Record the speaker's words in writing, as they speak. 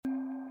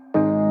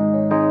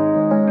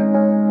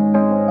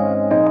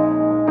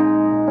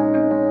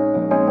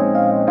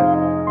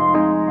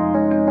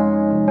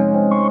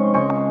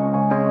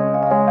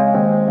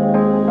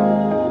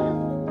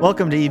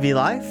Welcome to EV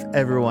Life.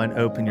 Everyone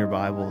open your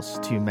Bibles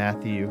to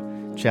Matthew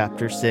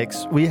chapter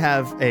 6. We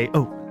have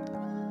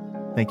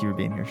thank you for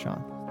being here,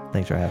 Sean.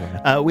 Thanks for having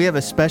me. We have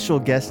a special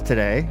guest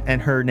today,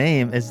 and her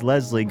name is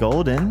Leslie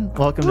Golden.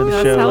 Welcome to the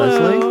Yes, show,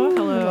 hello.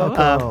 Leslie.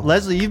 Hello.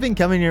 Leslie, you've been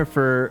coming here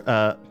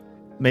for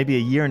maybe a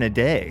year and a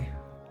day.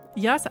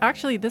 Yes,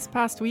 actually, this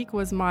past week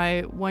was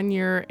my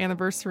 1-year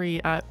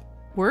anniversary at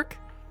work.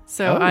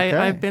 So Oh, okay.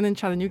 I've been in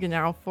Chattanooga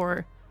now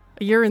for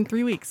a year and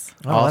 3 weeks.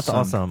 Oh, that's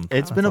awesome.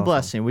 It's been a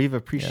blessing. I've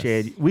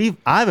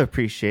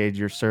appreciated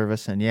your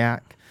service in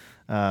Yak.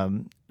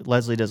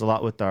 Leslie does a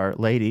lot with our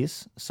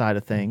ladies side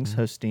of things,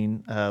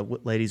 hosting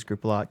ladies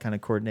group a lot, kind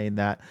of coordinating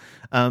that.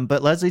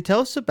 But Leslie, tell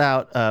us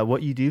about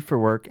what you do for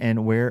work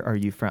and where are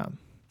you from?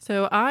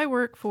 So I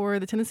work for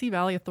the Tennessee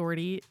Valley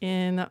Authority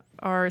in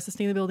our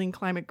Sustainability and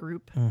Climate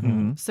Group.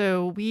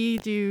 So we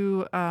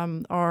do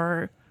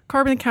our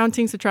carbon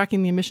accounting, so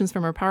tracking the emissions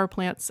from our power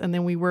plants, and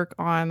then we work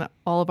on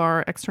all of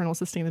our external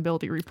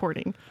sustainability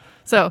reporting.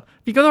 So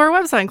if you go to our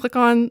website and click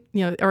on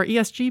our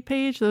ESG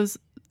page, those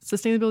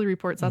sustainability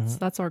reports,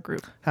 that's our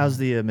group. How's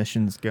the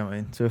emissions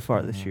going so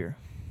far this year?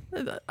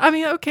 I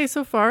mean, okay,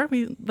 so far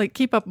we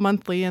keep up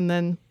monthly, and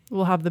then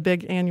we'll have the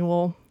big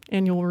annual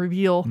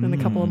reveal in a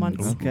couple of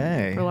months.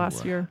 Okay. For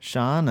last year.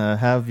 Sean, how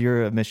have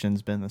your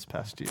emissions been this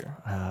past year?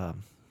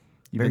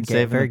 Very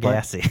the plane?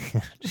 gassy.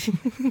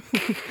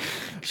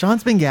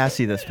 Sean's been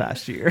gassy this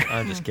past year.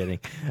 I'm just kidding.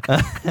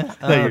 No,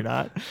 you're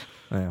not.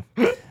 Yeah.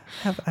 I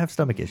have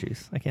stomach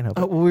issues. I can't help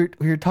it.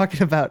 We were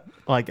talking about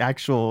like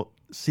actual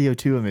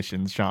CO2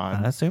 emissions,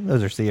 Sean. I assume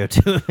those are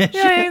CO2 emissions.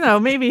 Yeah,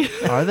 maybe.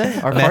 Are they?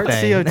 Are parts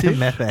CO2?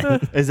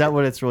 Methane. Is that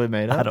what it's really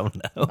made of? I don't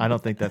know. I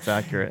don't think that's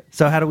accurate.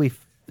 So how do we...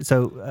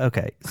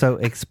 So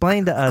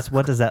explain to us,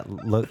 what does that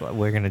look like?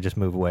 We're going to just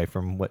move away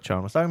from what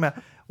Sean was talking about.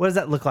 What does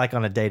that look like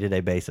on a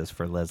day-to-day basis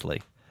for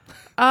Leslie?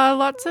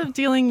 Lots of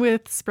dealing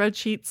with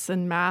spreadsheets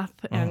and math.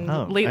 And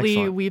lately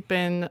excellent. we've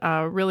been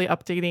really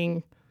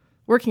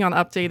working on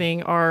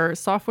updating our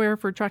software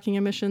for tracking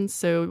emissions.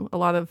 So a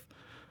lot of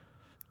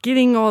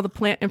getting all the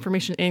plant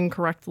information in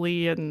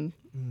correctly and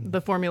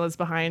the formulas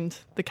behind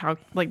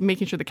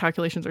making sure the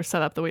calculations are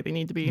set up the way they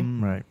need to be.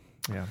 Right.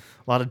 Yeah.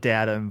 A lot of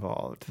data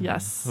involved.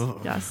 Yes.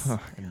 Yes.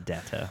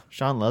 Data.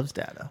 Sean loves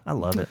data. I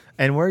love it.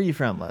 And where are you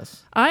from,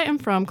 Les? I am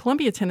from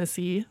Columbia,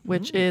 Tennessee,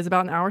 which is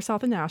about an hour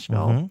south of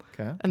Nashville.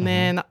 Okay. And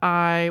then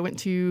I went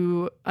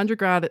to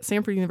undergrad at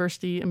Samford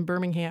University in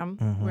Birmingham,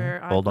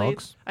 where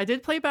Bulldogs? I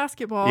did play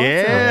basketball.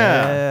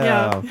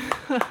 Yeah.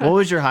 Yeah. What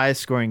was your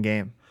highest scoring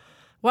game?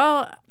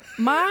 Well,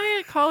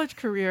 my college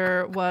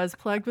career was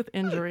plagued with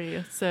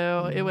injury,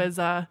 so it was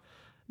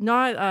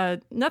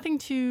nothing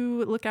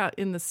to look at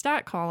in the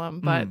stat column,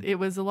 but it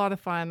was a lot of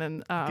fun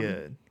and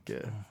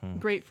Good.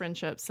 great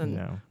friendships,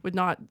 and would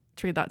not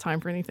trade that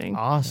time for anything.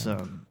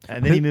 Awesome.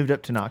 And then you moved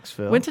up to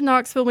Knoxville. Went to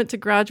Knoxville, went to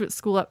graduate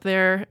school up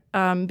there,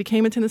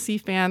 became a Tennessee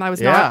fan. I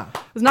was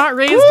not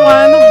raised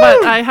one,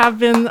 but I've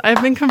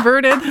been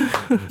converted.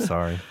 I'm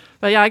sorry.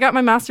 But yeah, I got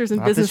my master's in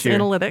Not business this year.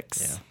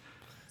 analytics. Yeah.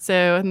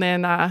 So, and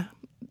then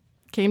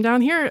came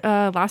down here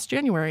last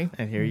January.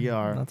 And here you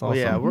are. That's Well,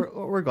 yeah, awesome.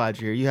 we're glad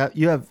you're here.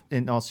 You have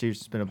in all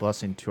seriousness been a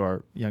blessing to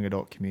our young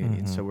adult community,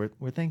 and so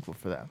we're thankful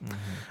for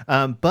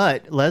that.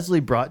 But Leslie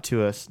brought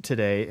to us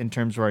today in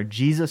terms of our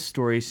Jesus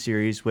Story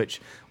series,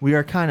 which we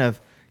are kind of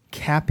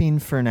capping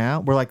for now.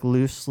 We're like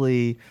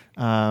loosely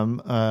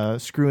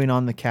screwing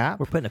on the cap.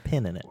 We're putting a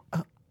pin in it.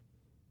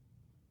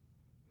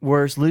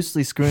 We're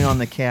loosely screwing on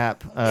the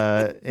cap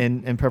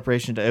in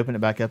preparation to open it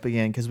back up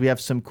again because we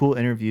have some cool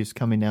interviews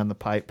coming down the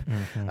pipe.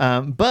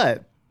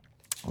 But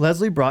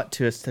Leslie brought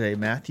to us today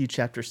Matthew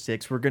chapter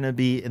 6. We're going to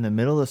be in the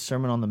middle of the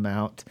Sermon on the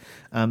Mount.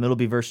 It'll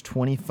be verse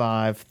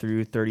 25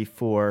 through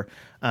 34.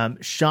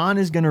 Sean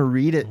is going to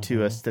read it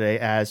to us today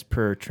as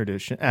per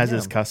tradition, as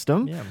is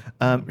custom.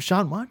 Yeah.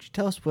 Sean, why don't you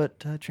tell us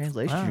what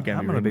translation you're going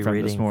I'm to going to be be reading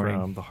reading from this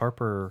morning? from the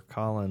Harper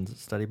Collins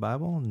Study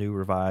Bible, New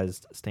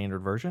Revised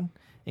Standard Version,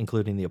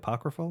 including the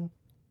Apocryphal,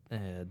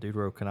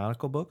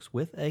 Deuterocanonical books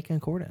with a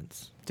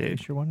concordance. Dude. In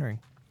case you're wondering.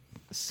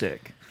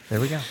 Sick. There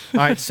we go. All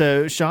right,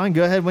 so Sean,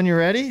 go ahead when you're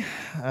ready,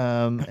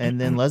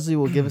 and then Leslie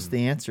will give us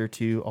the answer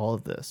to all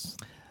of this.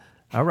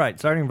 All right,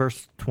 starting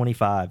verse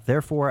 25.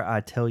 Therefore,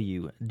 I tell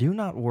you, do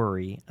not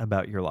worry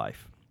about your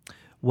life,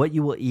 what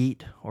you will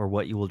eat or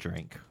what you will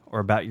drink, or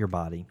about your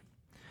body,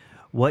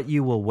 what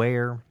you will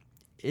wear.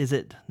 Is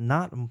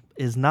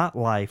not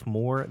life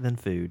more than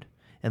food,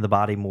 and the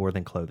body more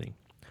than clothing?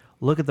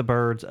 Look at the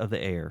birds of the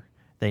air.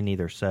 They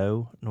neither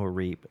sow nor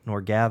reap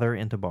nor gather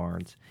into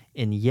barns,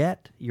 and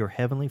yet your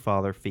heavenly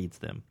Father feeds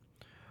them.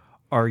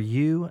 Are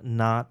you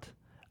not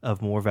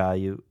of more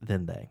value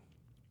than they?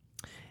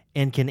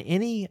 And can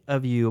any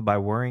of you, by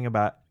worrying,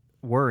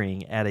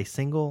 add a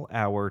single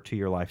hour to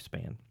your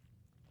lifespan?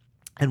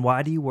 And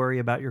why do you worry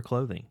about your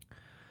clothing?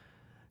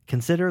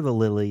 Consider the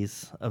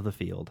lilies of the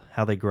field,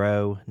 how they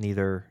grow,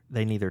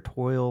 they neither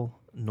toil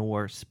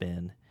nor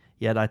spin.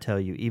 Yet I tell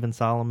you, even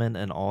Solomon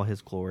in all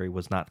his glory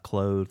was not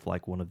clothed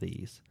like one of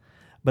these.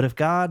 But if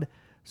God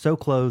so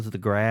clothes the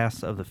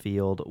grass of the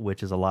field,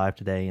 which is alive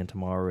today and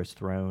tomorrow is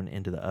thrown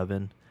into the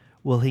oven,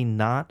 will he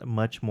not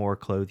much more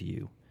clothe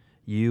you,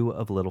 you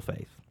of little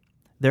faith?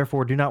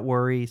 Therefore do not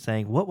worry,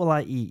 saying, what will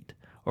I eat?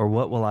 Or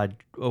what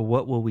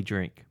will we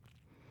drink?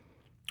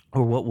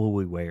 Or what will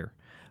we wear?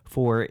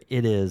 For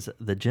it is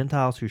the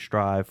Gentiles who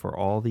strive for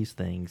all these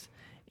things,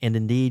 and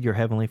indeed your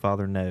heavenly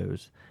Father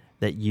knows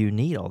that you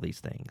need all these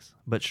things.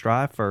 But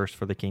strive first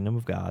for the kingdom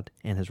of God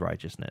and his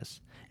righteousness,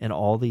 and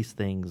all these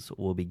things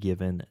will be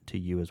given to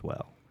you as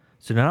well.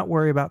 So do not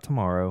worry about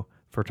tomorrow,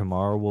 for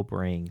tomorrow will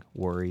bring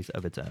worries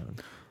of its own.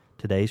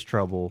 Today's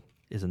trouble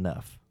is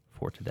enough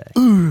for today.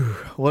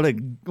 What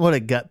a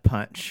gut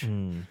punch.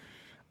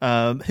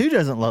 Who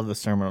doesn't love the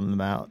Sermon on the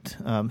Mount?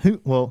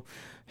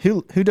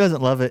 Who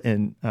doesn't love it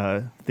in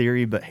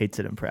theory but hates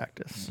it in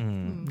practice?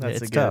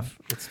 It's tough.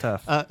 It's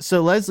tough.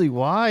 So Leslie,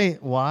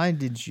 why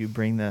did you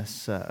bring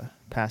this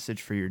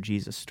passage for your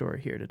Jesus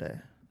story here today?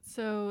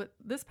 So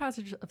this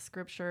passage of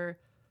scripture,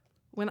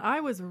 when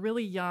I was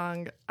really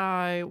young,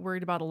 I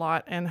worried about a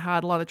lot and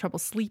had a lot of trouble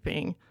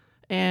sleeping.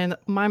 And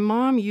my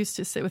mom used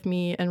to sit with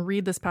me and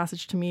read this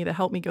passage to me to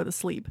help me go to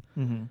sleep.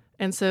 Mm-hmm.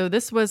 And so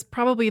this was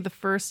probably the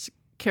first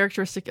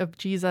characteristic of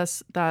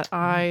Jesus that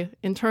I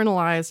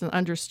internalized and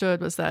understood,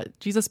 was that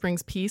Jesus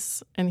brings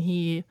peace and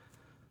he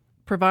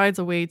provides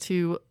a way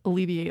to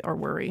alleviate our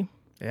worry.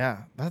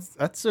 Yeah,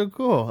 that's so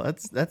cool.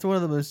 That's one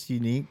of the most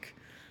unique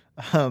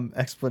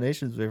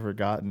explanations we've ever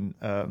gotten.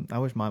 I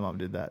wish my mom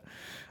did that.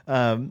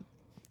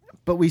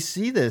 But we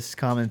see this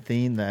common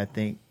theme that I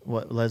think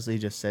what Leslie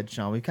just said,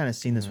 Sean, we've kind of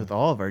seen this with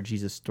all of our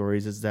Jesus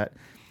stories, is that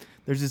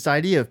there's this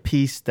idea of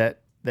peace that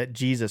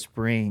Jesus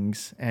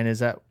brings, and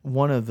is at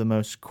one of the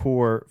most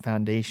core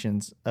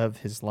foundations of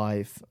his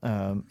life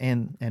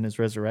and his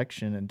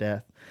resurrection and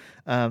death.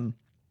 And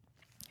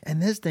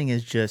this thing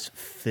is just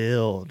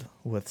filled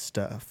with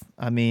stuff.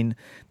 I mean,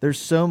 there's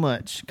so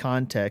much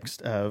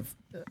context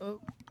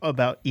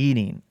about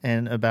eating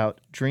and about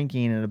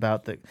drinking and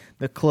about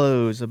the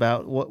clothes,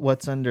 about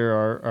what's under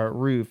our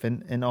roof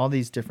and all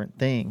these different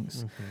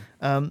things.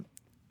 Mm-hmm.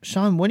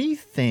 Sean, what do you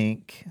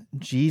think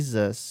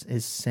Jesus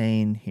is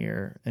saying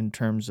here in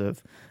terms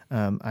of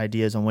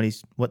ideas on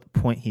what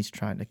point he's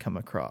trying to come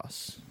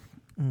across?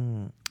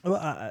 Well,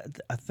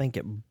 I think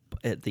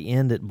at the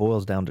end it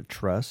boils down to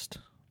trust.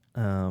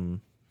 This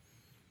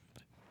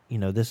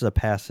is a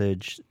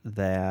passage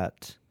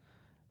that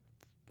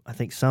I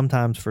think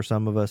sometimes for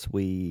some of us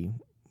we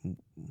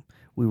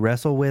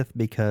wrestle with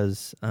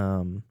because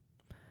I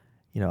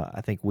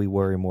think we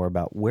worry more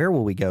about where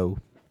will we go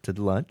to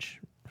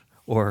lunch,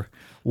 or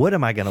what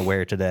am I going to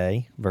wear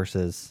today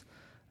versus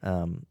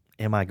am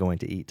I going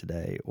to eat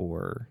today,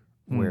 or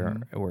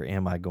or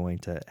am I going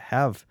to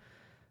have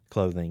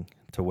clothing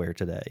to wear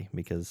today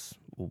because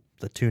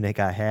the tunic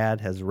I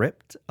had has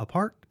ripped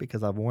apart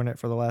because I've worn it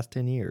for the last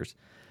 10 years.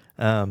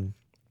 And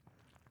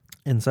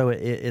so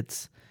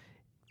it's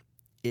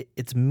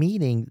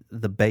meeting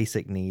the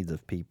basic needs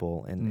of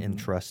people and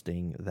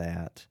trusting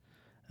that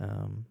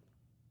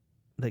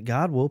that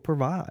God will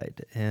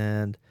provide.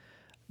 And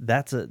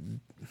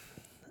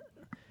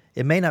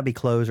it may not be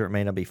clothes or it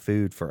may not be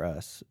food for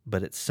us,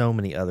 but it's so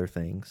many other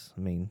things.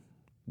 I mean,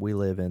 we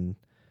live in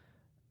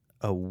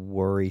a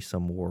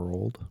worrisome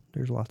world.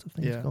 There's lots of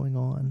things going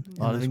on.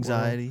 A lot of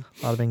anxiety.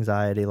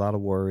 A lot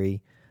of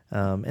worry.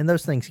 And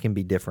those things can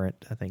be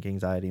different. I think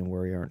anxiety and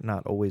worry are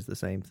not always the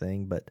same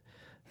thing, but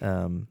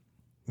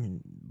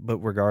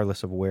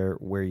regardless of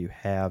where you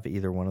have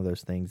either one of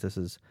those things, this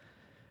is,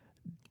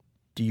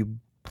 do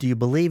you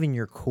believe in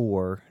your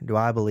core? Do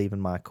I believe in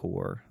my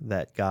core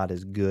that God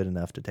is good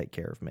enough to take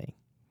care of me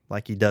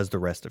like he does the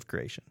rest of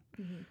creation?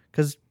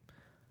 Because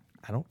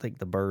I don't think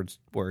the birds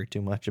worry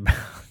too much about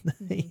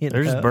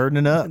They're just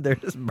burdening up. They're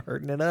just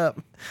burdening up.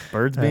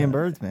 Birds being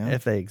birds, man.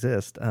 If they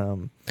exist.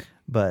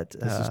 But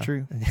this is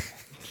true.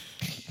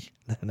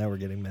 Now we're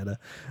getting meta.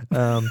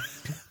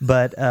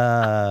 But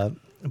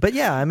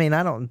yeah, I mean,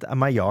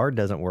 my yard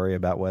doesn't worry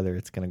about whether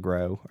it's going to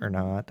grow or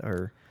not,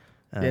 or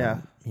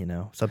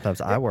sometimes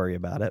I worry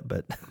about it,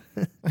 but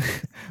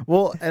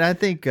well, and I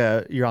think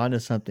you're onto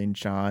something,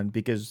 Sean,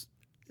 because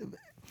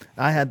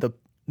I had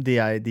the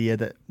idea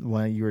that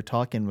when you were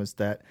talking was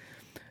that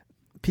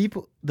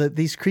people,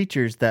 these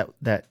creatures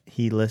that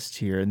he lists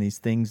here and these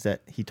things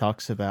that he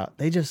talks about,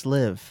 they just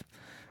live.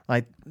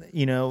 Like,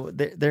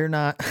 they're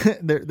not,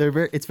 they're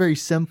very, it's very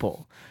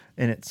simple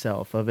in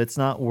itself. It's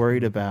not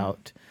worried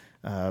about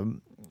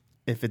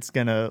if it's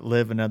gonna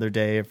live another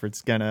day, if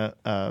it's gonna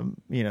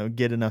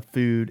get enough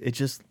food. It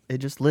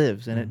just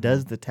lives, and it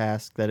does the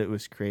task that it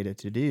was created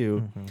to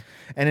do.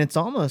 And it's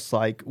almost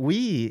like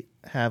we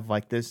have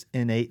like this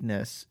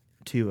innateness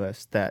to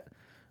us that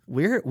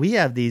we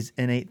have these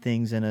innate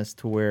things in us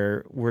to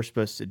where we're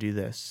supposed to do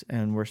this,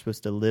 and we're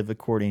supposed to live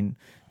according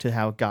to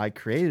how God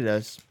created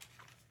us.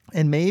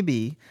 And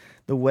maybe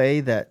the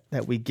way that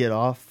we get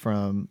off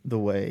from the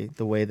way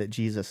that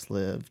Jesus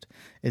lived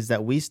is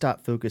that we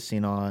stop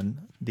focusing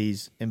on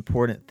these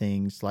important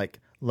things like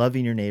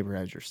loving your neighbor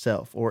as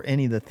yourself, or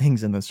any of the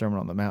things in the Sermon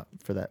on the Mount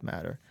for that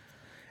matter.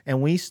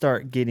 and we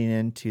start getting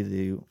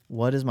into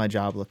what does my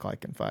job look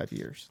like in 5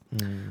 years?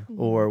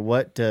 Or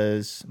what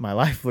does my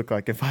life look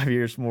like in 5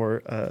 years,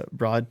 more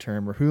broad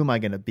term? Or who am I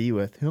going to be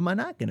with? Who am I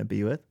not going to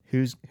be with?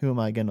 Who am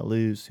I going to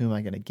lose? Who am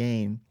I going to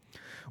gain?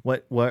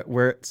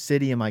 Where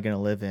city am I going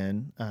to live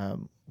in?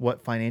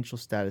 What financial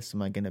status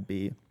am I going to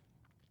be?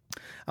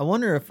 I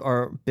wonder if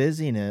our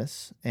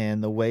busyness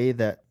and the way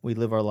that we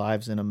live our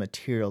lives in a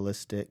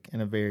materialistic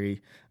and a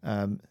very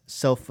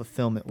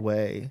self-fulfillment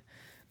way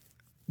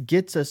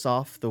gets us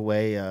off the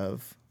way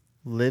of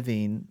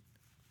living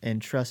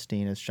and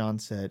trusting, as Sean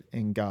said,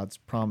 in God's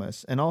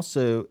promise, and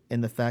also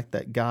in the fact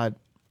that God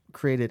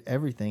created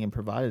everything and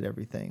provided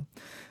everything.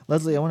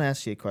 Leslie, I want to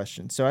ask you a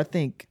question. So I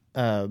think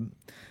the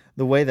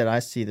way that I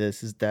see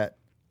this is that,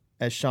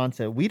 as Sean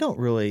said, we don't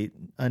really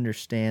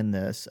understand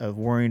this of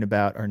worrying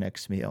about our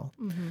next meal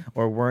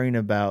or worrying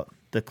about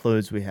the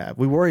clothes we have.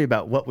 We worry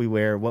about what we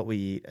wear, what we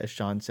eat, as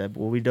Sean said.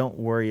 Well, we don't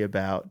worry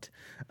about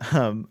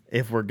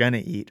if we're going to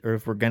eat or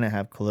if we're going to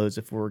have clothes,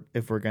 if we're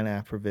going to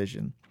have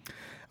provision.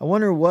 I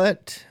wonder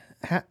what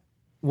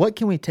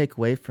can we take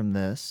away from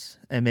this,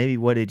 and maybe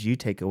what did you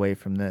take away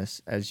from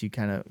this as you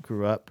kind of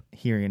grew up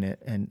hearing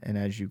it and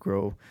as you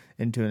grow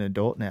into an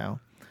adult now?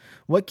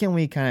 What can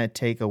we kind of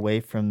take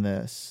away from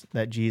this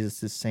that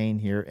Jesus is saying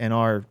here in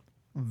our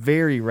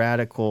very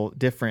radical,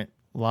 different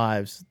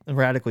lives,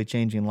 radically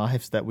changing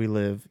lives that we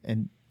live,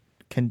 and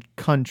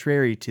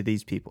contrary to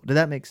these people? Did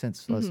that make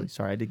sense, Leslie?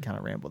 Sorry, I did kind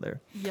of ramble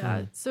there.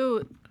 Yeah.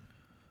 So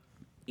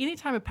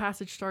anytime a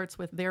passage starts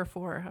with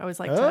therefore, I always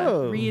like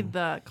to read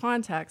the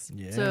context.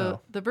 Yeah.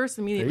 So the verse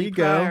immediately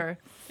prior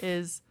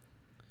is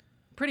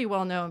pretty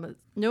well known, but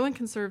no one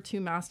can serve two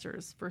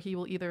masters, for he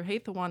will either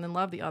hate the one and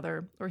love the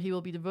other, or he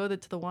will be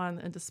devoted to the one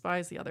and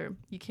despise the other.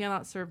 You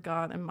cannot serve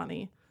God and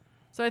money.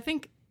 So I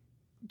think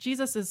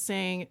Jesus is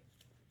saying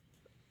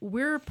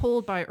we're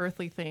pulled by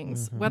earthly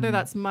things, whether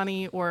that's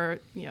money or,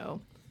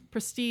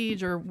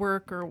 prestige or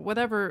work or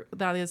whatever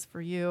that is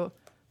for you.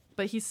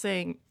 But he's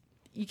saying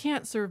you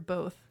can't serve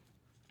both.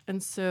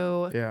 And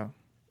so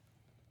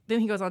then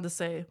he goes on to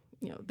say,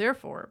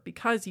 therefore,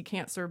 because you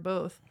can't serve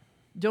both,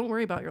 don't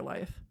worry about your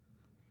life.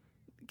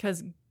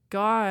 Because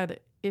God,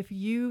 if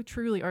you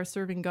truly are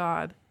serving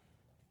God,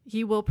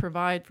 he will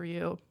provide for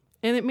you.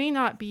 And it may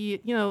not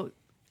be,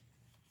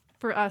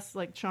 for us,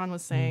 like Sean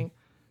was saying,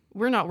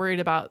 we're not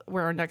worried about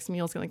where our next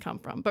meal is going to come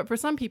from. But for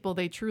some people,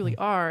 they truly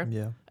are.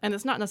 Yeah. And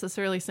it's not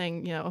necessarily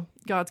saying,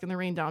 God's going to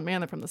rain down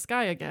manna from the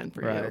sky again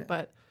for you.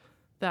 But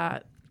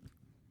that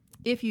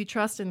if you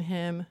trust in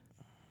him,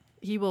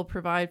 he will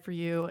provide for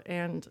you,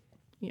 and,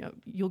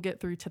 you'll get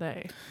through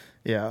today.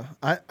 Yeah.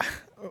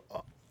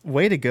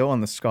 Way to go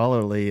on the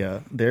scholarly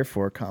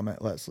therefore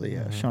comment, Leslie.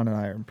 Sean and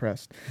I are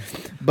impressed.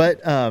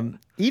 But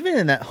even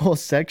in that whole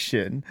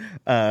section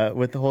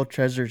with the whole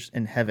treasures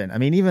in heaven, I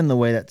mean, even the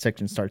way that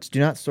section starts, do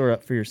not store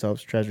up for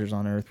yourselves treasures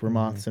on earth where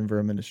moths and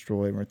vermin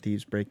destroy and where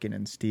thieves break in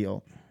and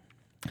steal.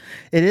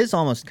 It is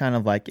almost kind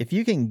of like, if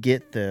you can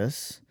get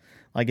this,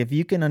 like if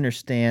you can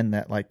understand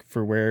that, like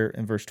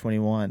in verse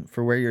 21,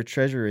 for where your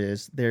treasure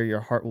is, there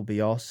your heart will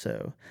be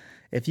also.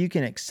 If you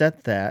can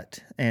accept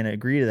that and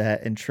agree to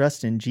that and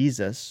trust in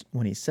Jesus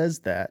when he says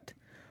that,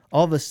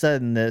 all of a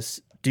sudden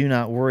this do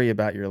not worry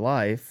about your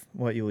life,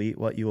 what you'll eat,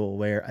 what you will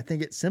wear, I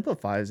think it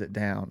simplifies it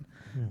down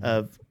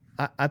of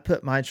I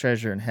put my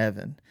treasure in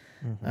heaven.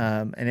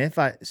 And if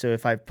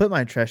I put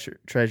my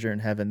treasure in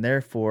heaven,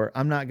 therefore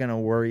I'm not going to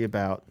worry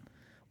about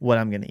what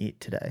I'm going to eat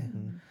today.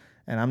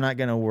 And I'm not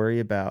going to worry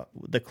about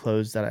the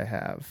clothes that I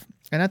have.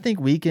 And I think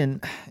we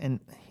can, and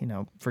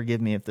forgive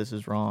me if this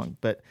is wrong,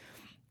 but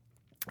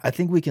I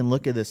think we can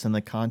look at this in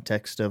the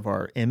context of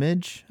our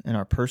image and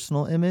our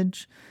personal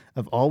image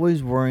of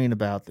always worrying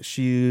about the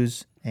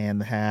shoes and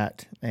the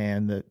hat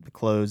and the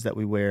clothes that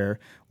we wear,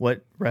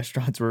 what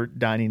restaurants we're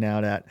dining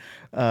out at,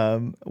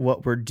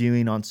 what we're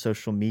doing on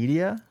social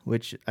media,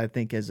 which I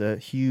think is a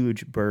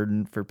huge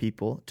burden for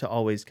people to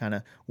always kind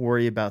of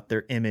worry about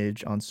their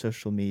image on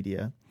social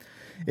media.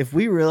 If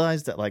we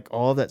realize that like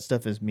all that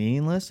stuff is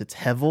meaningless, it's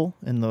hevel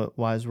in the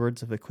wise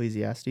words of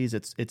Ecclesiastes.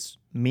 It's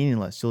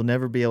meaningless. You'll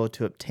never be able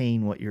to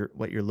obtain what you're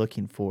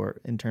looking for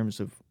in terms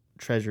of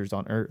treasures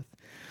on earth.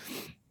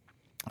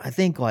 I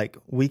think like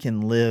we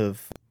can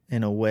live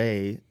in a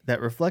way that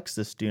reflects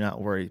this do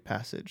not worry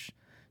passage,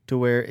 to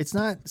where it's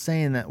not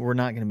saying that we're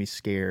not going to be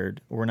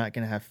scared, or we're not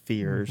going to have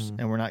fears,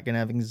 and we're not going to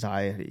have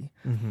anxiety.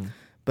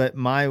 But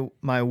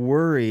my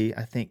worry,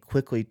 I think,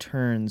 quickly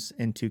turns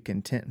into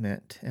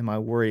contentment, and my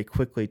worry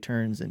quickly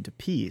turns into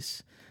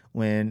peace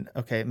when,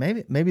 okay,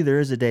 maybe there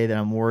is a day that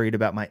I'm worried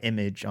about my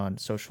image on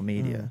social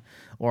media,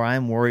 or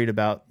I'm worried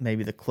about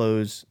maybe the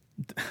clothes.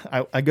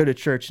 I go to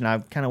church and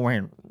I'm kind of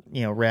wearing,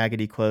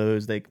 raggedy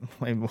clothes.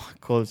 Maybe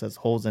clothes has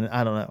holes in it.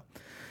 I don't know.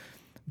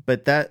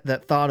 But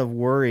that thought of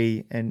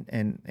worry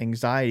and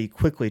anxiety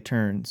quickly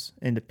turns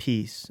into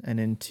peace and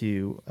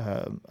into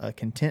a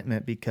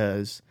contentment,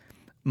 because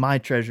my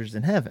treasure's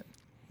in heaven.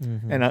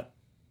 And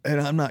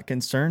and I'm not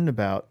concerned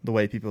about the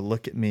way people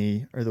look at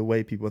me or the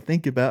way people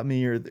think about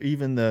me or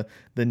even the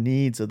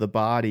needs of the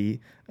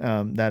body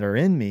that are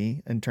in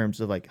me in terms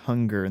of like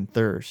hunger and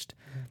thirst,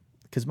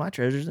 because my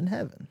treasure's in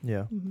heaven.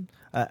 Yeah.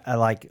 I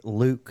like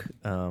Luke.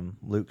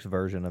 Luke's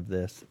version of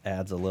this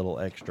adds a little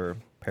extra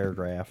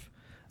paragraph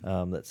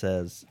that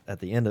says at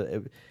the end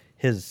of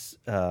his,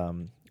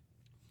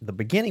 the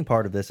beginning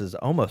part of this is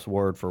almost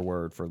word for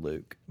word for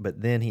Luke,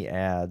 but then he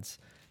adds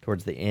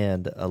towards the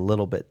end a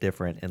little bit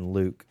different in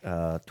Luke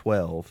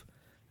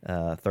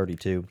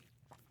 12:32.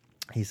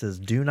 He says,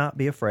 "Do not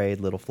be afraid,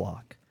 little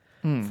flock,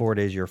 for it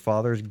is your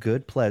Father's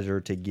good pleasure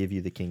to give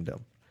you the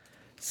kingdom.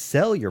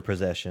 Sell your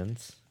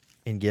possessions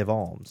and give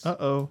alms.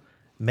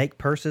 Make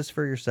purses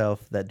for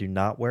yourself that do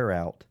not wear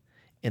out,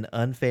 an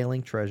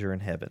unfailing treasure in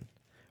heaven,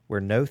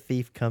 where no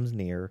thief comes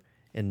near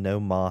and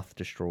no moth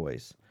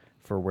destroys.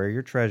 For where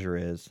your treasure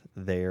is,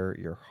 there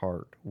your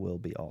heart will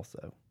be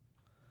also."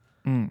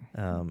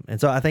 And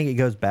so I think it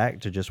goes back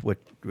to just what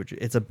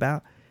it's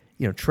about,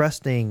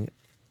 trusting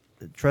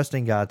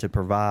God to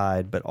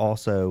provide, but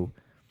also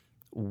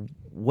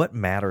what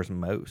matters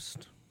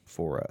most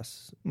for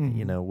us.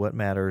 What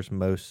matters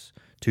most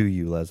to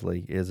you,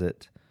 Leslie? Is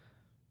it,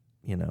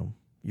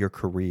 your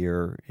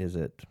career? Is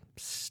it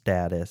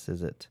status?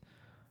 Is it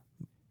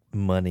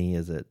money?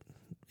 Is it,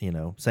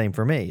 same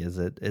for me. Is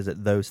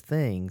it those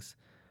things,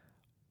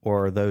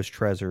 or are those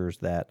treasures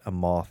that a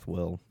moth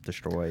will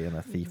destroy and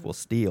a thief will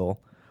steal?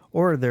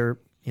 Or they're,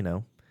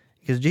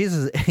 because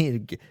Jesus,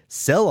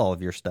 sell all of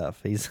your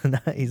stuff. He's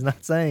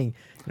not saying,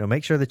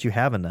 make sure that you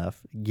have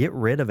enough. Get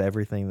rid of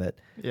everything that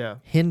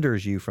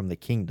hinders you from the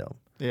kingdom.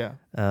 Yeah.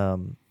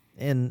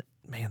 And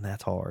man,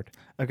 that's hard.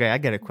 Okay, I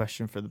got a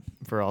question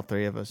for all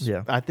three of us.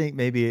 Yeah. I think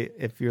maybe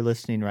if you're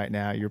listening right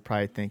now, you're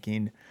probably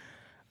thinking,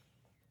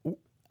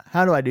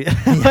 how do I do that?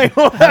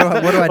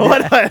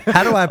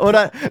 How do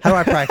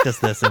I practice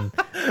this? And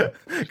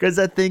because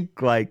I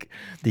think like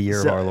the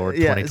year of our Lord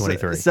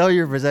 2023. Sell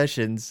your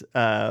possessions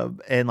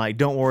and like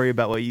don't worry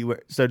about what you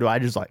wear. So do I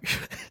just like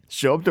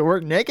show up to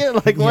work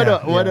naked? Like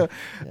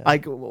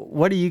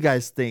what do you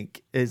guys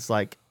think is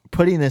like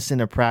putting this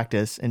into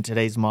practice in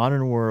today's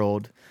modern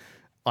world?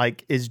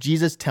 Like, is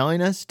Jesus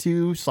telling us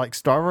to like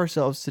starve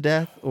ourselves to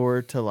death,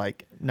 or to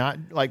like not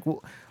like?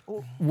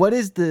 What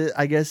is the,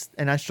 I guess,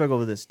 and I struggle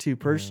with this too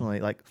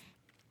personally, like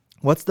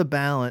what's the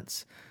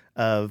balance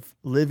of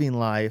living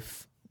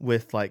life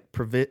with like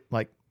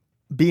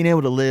being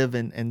able to live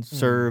and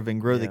serve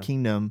and grow the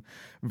kingdom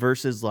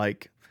versus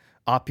like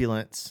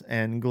opulence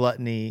and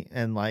gluttony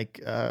and like,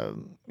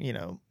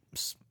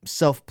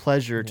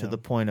 self-pleasure to the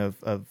point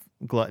of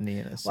gluttony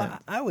in a sense. Well,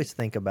 I always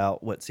think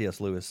about what C.S.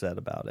 Lewis said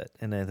about it,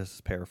 and then this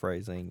is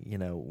paraphrasing,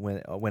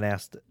 when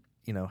asked,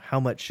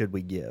 how much should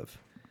we give?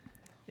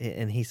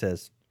 And he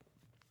says,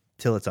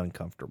 till it's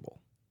uncomfortable.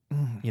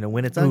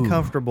 When it's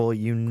uncomfortable,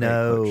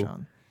 quote,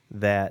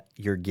 that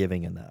you're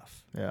giving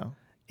enough. Yeah.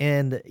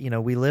 And,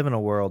 we live in a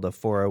world of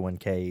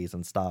 401ks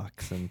and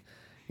stocks and,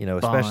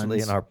 especially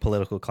bonds. In our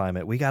political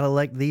climate, we got to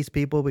elect these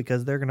people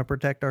because they're going to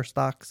protect our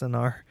stocks and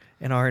our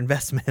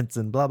investments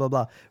and blah, blah,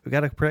 blah. We got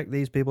to protect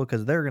these people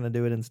because they're going to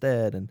do it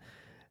instead. And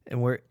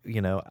we're,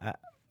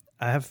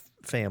 I have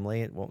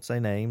family, it won't say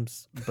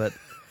names, but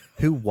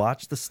who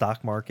watch the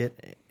stock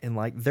market and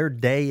like their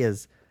day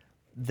is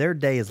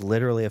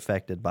literally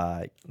affected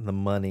by the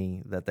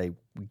money that they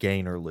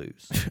gain or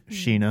lose.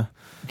 Sheena.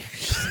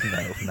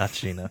 No, not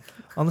Sheena.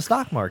 On the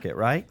stock market,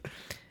 right?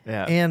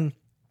 Yeah. And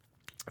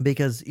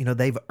because,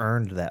 they've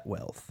earned that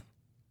wealth.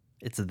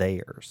 It's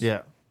theirs.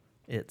 Yeah.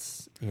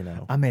 It's,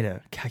 I made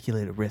a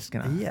calculated risk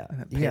and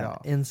I paid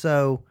off. And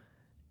so,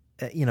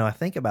 I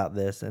think about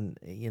this and,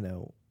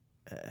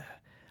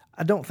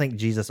 I don't think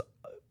Jesus,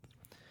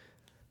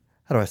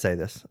 how do I say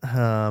this?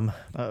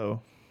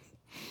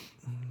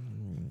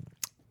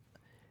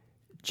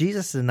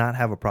 Jesus did not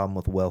have a problem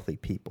with wealthy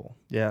people.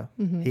 Yeah.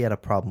 Mm-hmm. He had a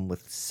problem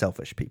with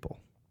selfish people,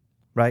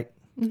 right?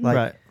 Mm-hmm.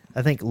 Right.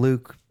 I think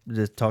Luke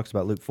just talks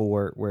about Luke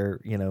 4 where,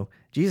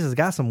 Jesus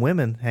got some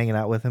women hanging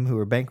out with him who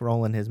were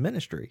bankrolling his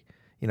ministry.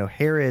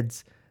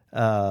 Herod's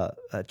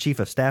chief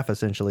of staff,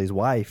 essentially, his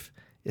wife,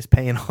 is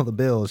paying all the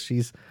bills.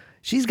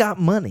 She's got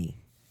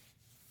money,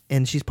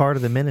 and she's part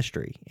of the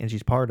ministry, and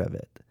she's part of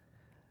it.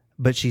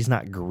 But she's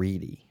not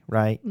greedy,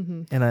 right?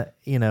 Mm-hmm.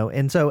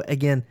 And so,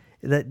 again,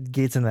 that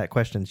gets into that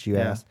question that you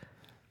asked.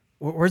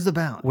 Where's the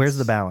balance? Where's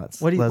the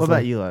balance? What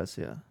about you, Les?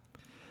 Yeah.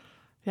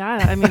 Yeah,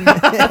 I mean,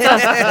 that's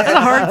a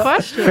hard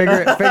question.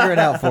 Figure it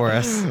out for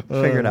us.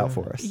 Figure it out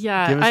for us.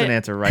 Yeah, Give us an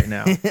answer right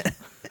now.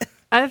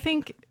 I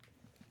think,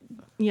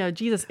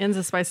 Jesus ends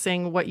this by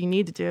saying what you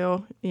need to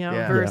do.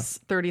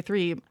 Verse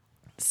 33,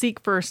 seek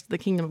first the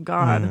kingdom of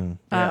God.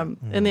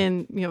 And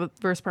then,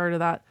 verse prior to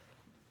that,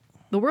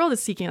 the world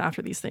is seeking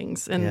after these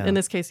things. And in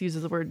this case,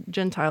 uses the word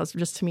Gentiles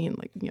just to mean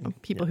like,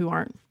 people who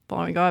aren't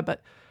following God.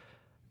 But,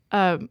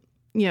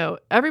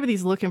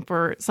 everybody's looking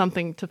for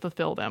something to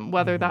fulfill them,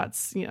 whether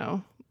that's,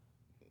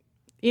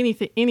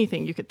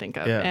 anything you could think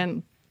of. Yeah.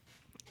 And,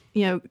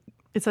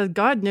 it says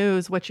God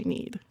knows what you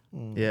need.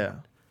 Yeah.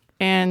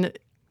 And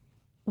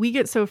we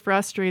get so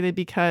frustrated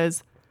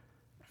because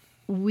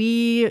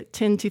we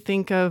tend to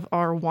think of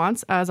our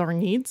wants as our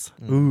needs.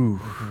 Ooh.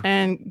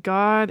 And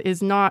God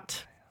is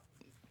not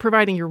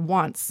providing your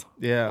wants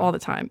Yeah. all the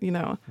time, you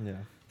know? Yeah.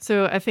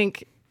 So I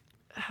think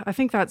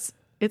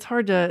it's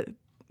hard to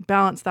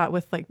balance that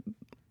with like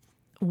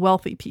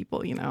wealthy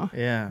people, you know?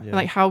 Yeah. And,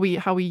 like how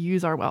we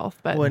use our wealth.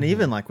 But Well, and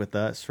even like with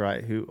us,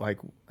 right? Who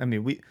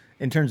we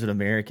in terms of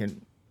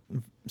American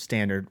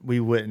standard, we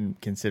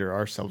wouldn't consider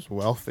ourselves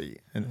wealthy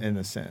in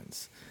a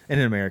sense. In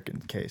an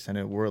American case, I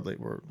know worldly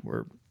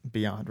we're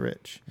beyond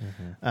rich.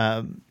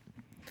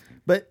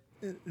 But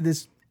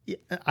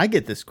I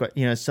get this question.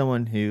 You know, as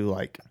someone who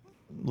like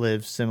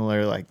lives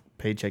similar, like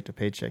paycheck to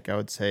paycheck, I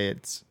would say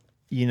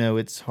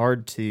it's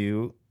hard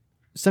to.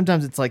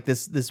 Sometimes it's like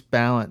this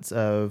balance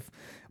of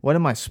what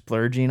am I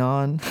splurging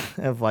on?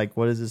 Of like,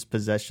 what is this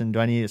possession? Do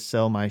I need to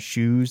sell my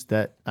shoes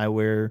that I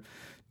wear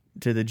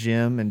to the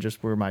gym and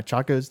just wear my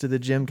chacos to the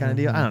gym kind of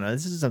deal? I don't know.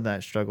 This is something I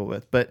struggle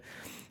with. But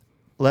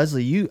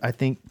Leslie, you, I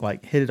think,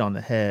 like hit it on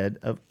the head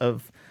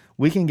of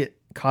we can get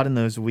caught in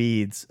those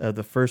weeds of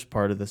the first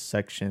part of this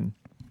section.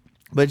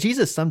 But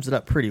Jesus sums it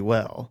up pretty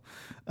well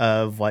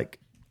of like,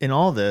 in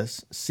all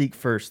this, seek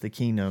first the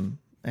kingdom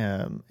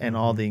and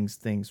all these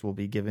things will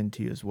be given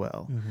to you as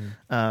well.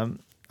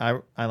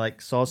 I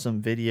like saw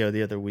some video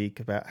the other week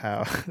about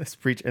how this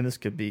preacher, and this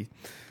could be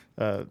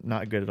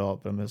not good at all,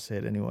 but I'm going to say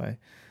it anyway.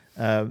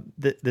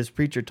 This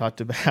preacher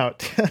talked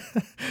about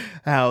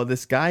how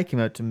this guy came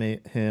up to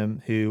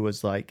him who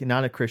was like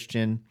not a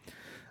Christian,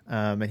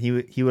 and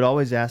he would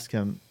always ask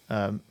him,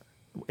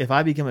 if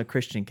I become a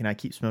Christian, can I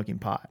keep smoking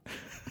pot?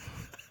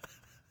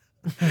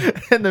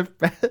 and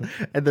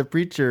the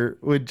preacher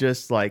would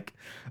just like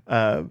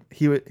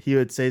he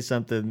would say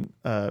something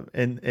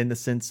in the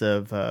sense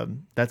of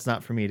that's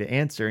not for me to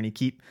answer, and he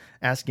keep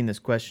asking this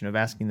question.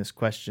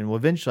 Well,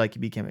 eventually, like, he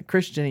became a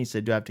Christian. He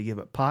said, "Do I have to give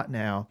up pot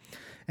now?"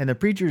 And the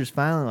preacher just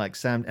finally like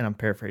and I'm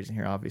paraphrasing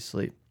here,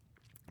 obviously,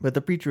 but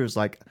the preacher was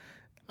like,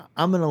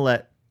 "I'm gonna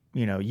let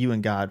you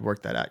and God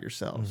work that out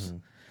yourselves."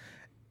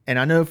 And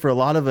I know for a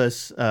lot of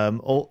us,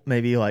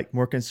 maybe like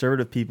more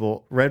conservative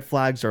people, red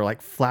flags are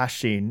like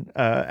flashing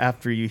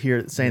after you hear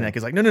it saying that.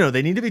 Because like, no,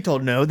 they need to be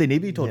told no. They need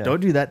to be told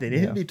don't do that. They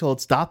need to be told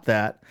stop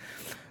that.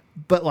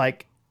 But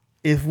like,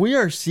 if we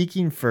are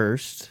seeking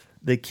first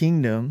the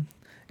kingdom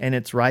and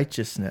its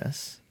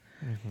righteousness,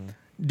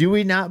 do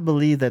we not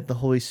believe that the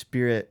Holy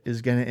Spirit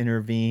is going to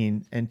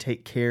intervene and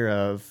take care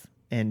of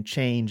and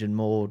change and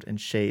mold and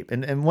shape?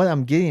 And what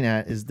I'm getting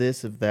at is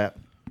this, of that.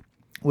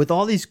 With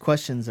all these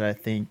questions that I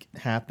think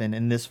happen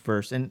in this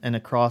verse and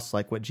across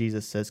like what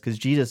Jesus says, because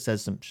Jesus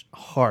says some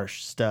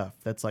harsh stuff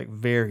that's like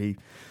very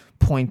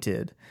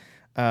pointed.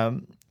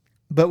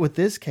 But with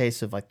this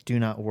case of like, do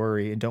not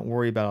worry and don't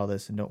worry about all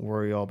this and don't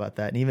worry all about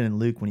that. And even in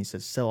Luke, when he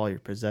says, sell all your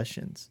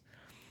possessions,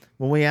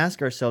 when we ask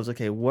ourselves,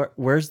 okay,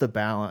 where's the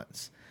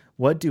balance?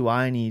 What do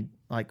I need?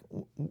 Like,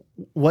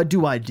 what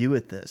do I do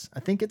with this? I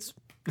think it's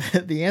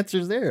the answer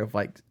is there of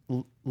like,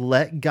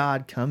 let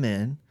God come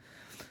in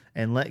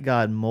and let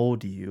God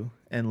mold you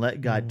and let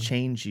God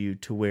change you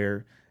to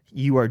where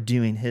you are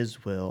doing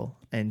his will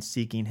and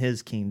seeking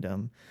his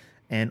kingdom,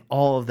 and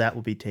all of that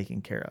will be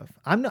taken care of.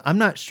 I'm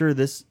not sure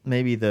this,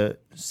 maybe the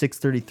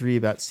 633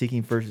 about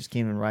seeking first his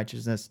kingdom and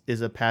righteousness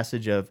is a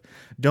passage of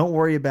don't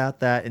worry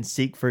about that and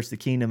seek first the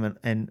kingdom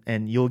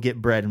and you'll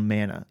get bread and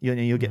manna.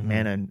 You'll get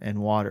manna and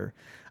water.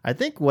 I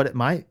think what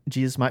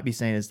Jesus might be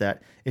saying is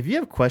that if you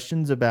have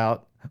questions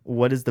about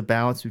what is the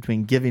balance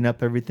between giving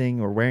up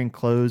everything or wearing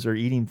clothes or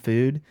eating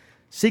food,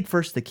 seek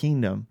first the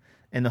kingdom,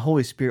 and the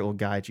Holy Spirit will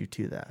guide you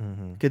to that.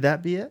 Could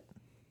that be it?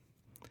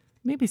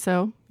 Maybe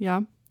so,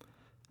 yeah.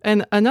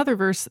 And another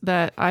verse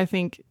that I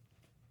think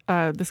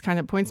this kind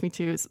of points me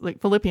to is like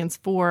Philippians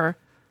 4,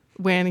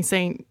 when he's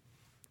saying,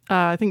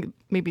 I think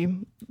maybe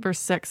verse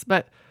 6,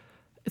 but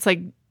it's like,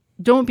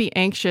 don't be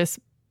anxious,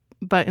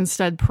 but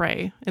instead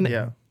pray.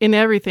 And in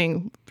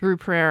everything through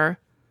prayer,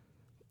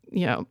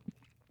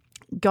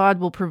 God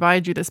will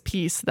provide you this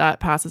peace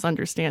that passes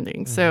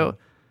understanding. So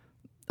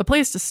a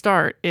place to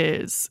start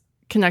is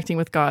connecting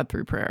with God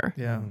through prayer.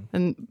 Yeah.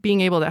 And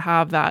being able to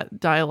have that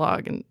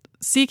dialogue, and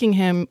seeking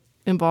him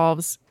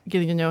involves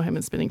getting to know him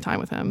and spending time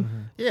with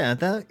him. Yeah,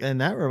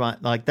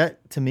 that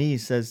to me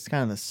says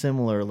kind of the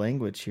similar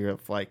language here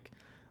of like,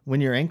 when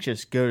you're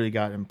anxious, go to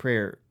God in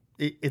prayer.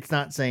 It's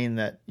not saying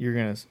that you're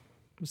going to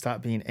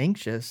stop being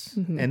anxious.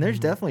 And there's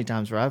definitely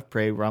times where I've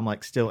prayed where I'm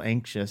like still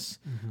anxious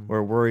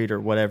or worried or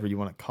whatever you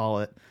want to call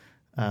it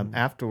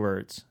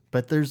afterwards.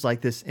 But there's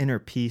like this inner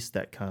peace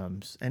that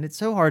comes, and it's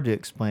so hard to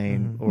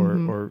explain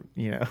or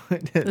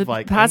It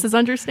like passes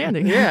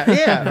understanding.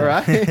 Yeah,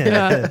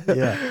 right.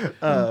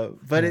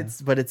 But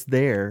it's it's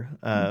there.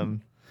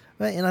 and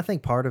I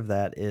think part of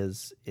that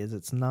is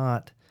it's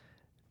not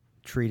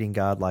treating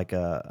God like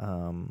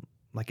a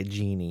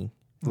genie.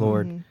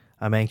 Lord,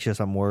 I'm anxious,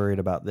 I'm worried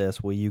about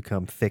this. Will you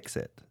come fix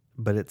it?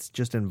 But it's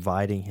just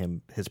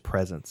inviting his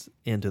presence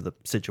into the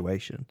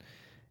situation.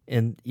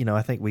 And,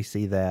 I think we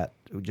see that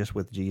just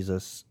with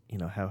Jesus,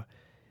 how,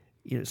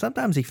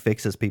 sometimes he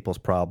fixes people's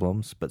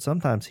problems, but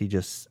sometimes he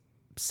just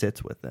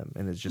sits with them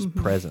and is just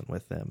present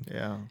with them.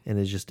 Yeah. And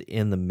is just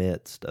in the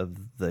midst of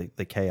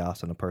the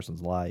chaos in a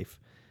person's life.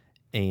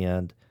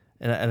 And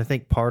I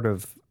think part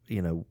of,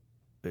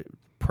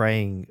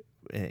 praying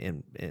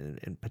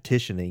and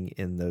petitioning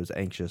in those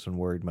anxious and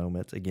worried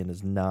moments, again,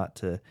 is not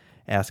to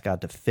ask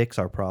God to fix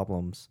our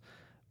problems,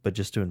 but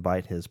just to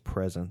invite his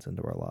presence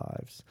into our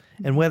lives.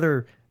 And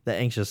whether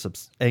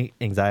the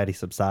anxiety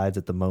subsides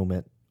at the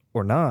moment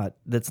or not,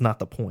 that's not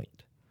the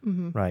point,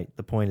 right?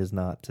 The point is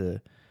not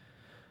to,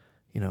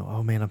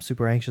 oh man, I'm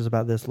super anxious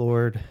about this,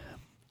 Lord.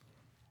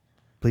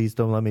 Please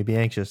don't let me be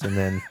anxious. And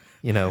then,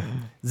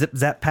 zip,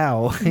 zap,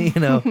 pow,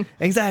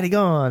 anxiety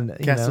gone.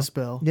 Cast a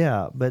spell.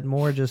 Yeah, but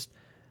more just,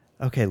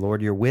 okay,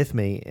 Lord, you're with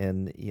me,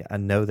 and I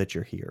know that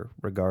you're here,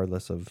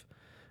 regardless of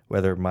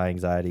whether my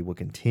anxiety will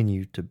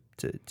continue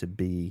to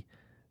be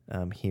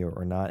here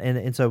or not.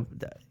 And so,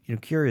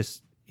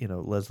 curious,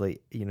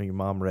 Leslie, your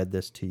mom read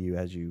this to you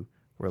as you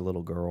were a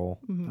little girl,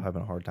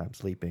 having a hard time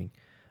sleeping.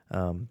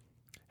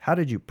 How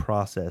did you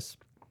process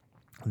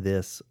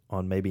this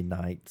on maybe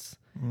nights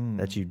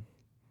that you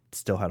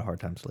still had a hard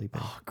time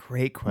sleeping? Oh,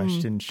 great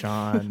question,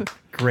 Sean.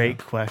 Great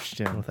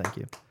question. Well, thank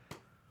you.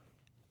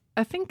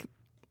 I think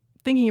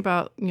thinking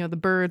about, the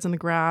birds and the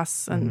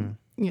grass and,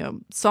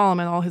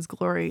 Solomon, all his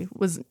glory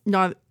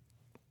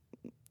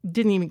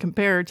didn't even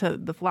compare to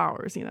the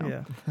flowers,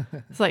 Yeah.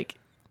 It's like,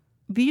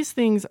 these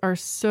things are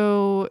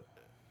so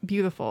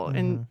beautiful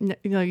and,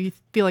 you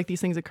feel like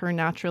these things occur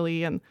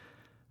naturally. And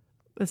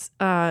this,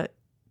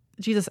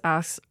 Jesus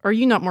asks, are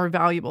you not more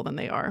valuable than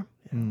they are?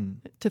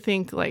 To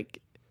think like,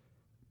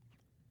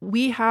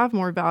 we have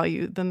more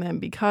value than them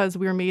because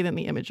we are made in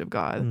the image of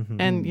God.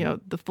 And,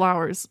 the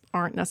flowers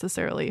aren't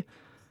necessarily.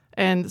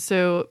 And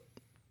so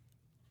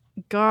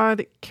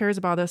God cares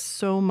about us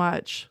so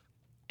much,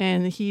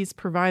 and he's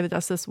provided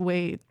us this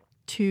way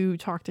to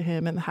talk to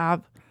him and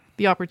have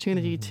the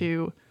opportunity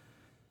to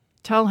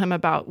tell him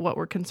about what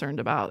we're concerned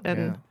about.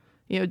 And,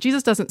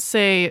 Jesus doesn't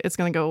say it's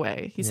going to go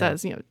away. He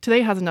says,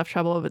 today has enough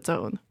trouble of its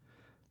own.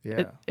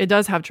 Yeah. It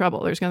does have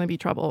trouble. There's going to be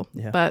trouble.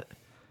 Yeah. But,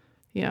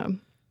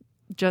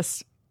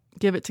 just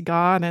give it to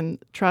God and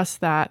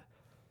trust that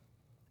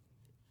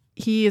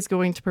he is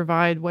going to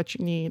provide what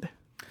you need.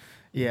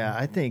 Yeah,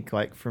 I think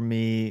like for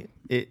me,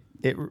 it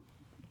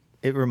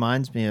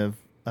reminds me of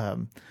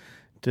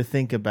to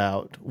think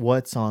about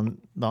what's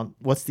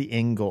the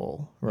end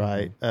goal,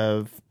 right?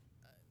 Of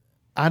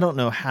I don't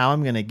know how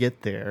I'm going to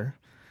get there,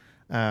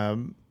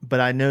 but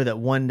I know that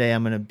one day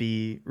I'm going to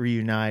be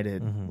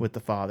reunited with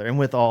the Father and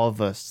with all of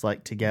us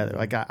like together.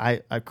 Like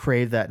I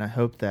crave that and I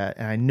hope that,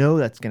 and I know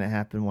that's going to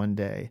happen one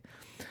day.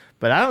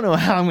 But I don't know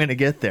how I'm going to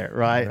get there,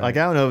 right? Like,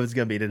 I don't know if it's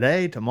going to be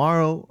today,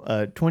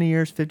 tomorrow, 20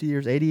 years, 50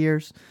 years, 80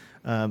 years.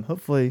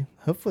 Hopefully,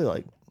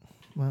 like,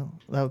 well,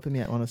 that would put me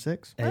at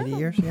 106. 80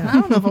 years? I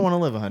don't know if I want to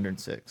live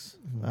 106.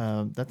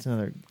 That's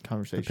another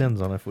conversation.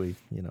 Depends on if we,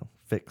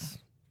 fix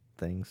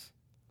things.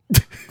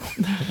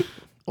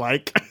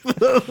 Like,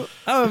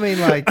 I mean,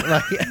 like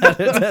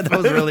that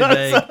was really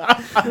vague.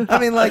 I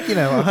mean, like,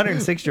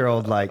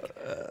 106-year-old, like,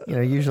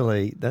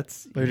 usually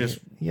that's they're just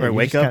you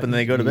wake just up kinda, and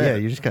they go to bed. Yeah,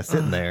 you're just kind of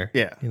sitting there.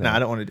 Yeah, no, I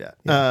don't want to do that.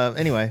 Yeah.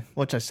 Anyway,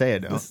 which I say I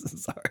don't.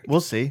 Sorry.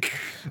 We'll see.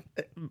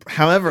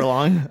 However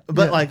long,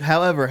 but like,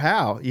 however,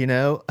 how,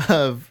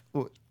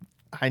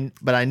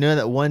 but I know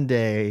that one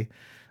day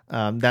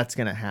that's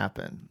going to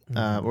happen,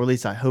 or at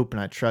least I hope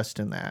and I trust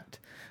in that.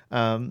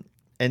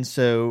 And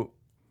so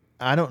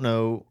I don't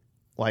know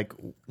like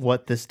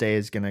what this day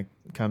is going to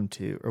come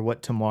to or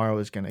what tomorrow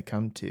is going to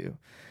come to.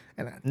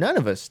 And none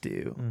of us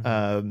do.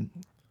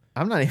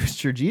 I'm not even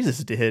sure Jesus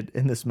did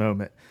in this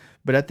moment,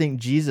 but I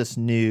think Jesus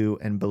knew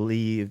and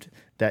believed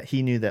that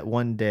he knew that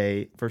one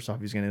day, first off,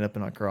 he was going to end up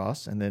on a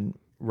cross and then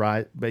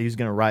rise, but he was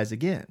going to rise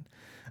again.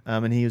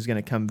 And he was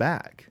going to come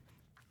back.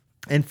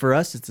 And for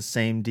us, it's the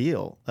same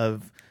deal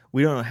of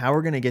we don't know how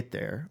we're going to get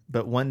there,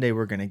 but one day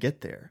we're going to get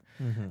there.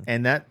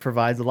 And that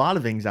provides a lot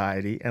of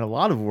anxiety and a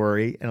lot of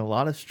worry and a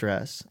lot of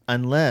stress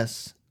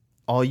unless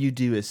all you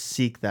do is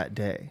seek that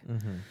day.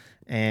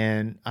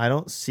 And I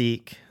don't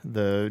seek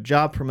the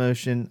job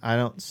promotion. I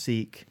don't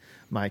seek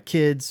my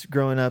kids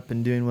growing up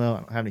and doing well. I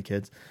don't have any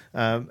kids.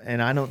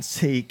 And I don't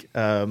seek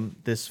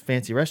this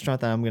fancy restaurant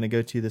that I'm going to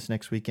go to this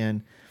next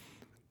weekend.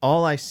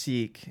 All I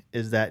seek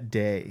is that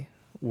day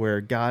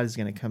where God is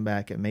going to come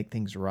back and make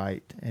things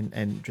right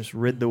and just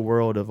rid the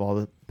world of all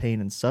the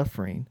pain and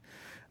suffering.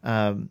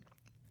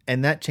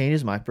 And that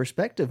changes my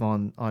perspective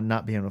on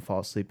not being able to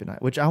fall asleep at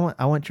night, which I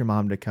want your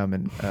mom to come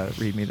and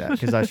read me that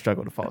because I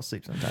struggle to fall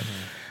asleep sometimes.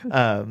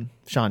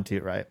 Sean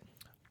too, right?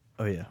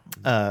 Oh yeah.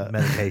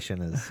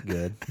 Medication is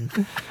good.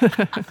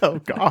 Oh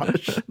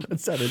gosh, that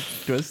sounded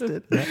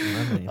twisted.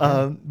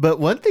 Yeah, but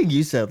one thing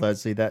you said,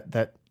 Leslie,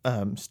 that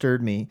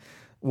stirred me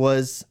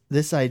was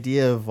this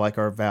idea of like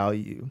our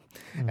value.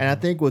 And I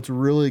think what's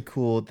really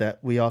cool that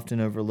we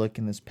often overlook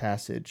in this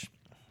passage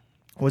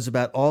was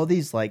about all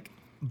these like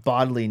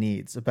bodily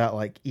needs, about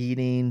like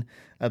eating,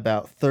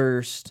 about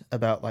thirst,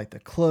 about like the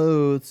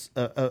clothes,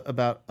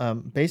 about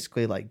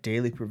basically like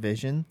daily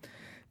provision.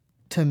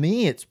 To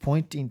me, it's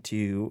pointing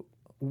to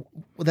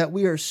that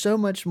we are so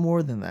much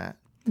more than that.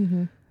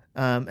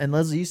 And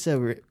Leslie, you said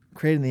we're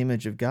created in the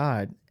image of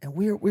God, and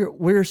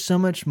we're so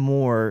much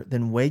more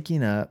than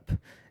waking up,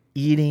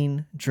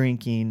 eating,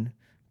 drinking,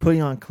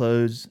 putting on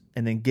clothes,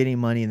 and then getting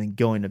money and then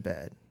going to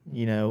bed.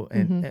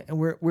 And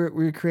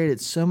we're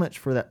created so much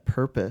for that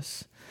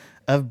purpose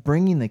of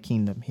bringing the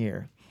kingdom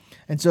here.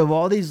 And so of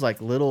all these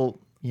like little,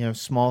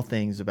 small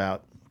things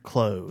about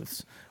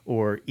clothes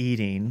or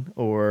eating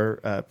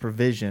or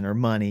provision or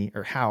money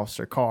or house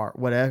or car,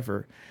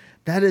 whatever,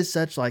 that is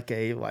such like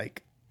a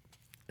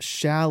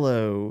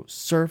shallow,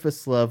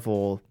 surface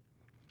level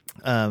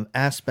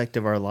aspect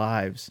of our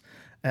lives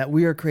that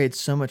we are created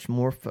so much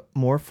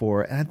more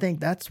for. And I think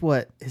that's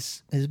what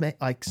is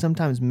like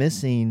sometimes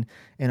missing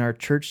in our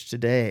church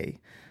today,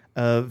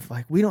 of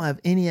like we don't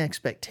have any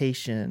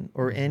expectation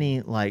or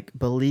any like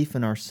belief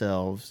in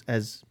ourselves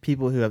as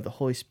people who have the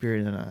Holy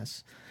Spirit in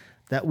us,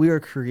 that we are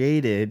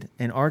created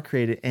and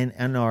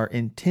are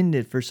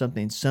intended for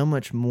something so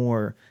much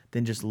more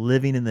than just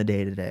living in the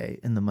day-to-day,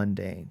 in the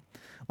mundane.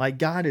 Like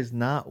God is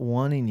not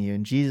wanting you,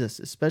 and Jesus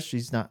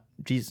especially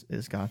Jesus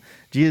is God.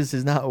 Jesus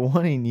is not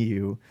wanting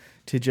you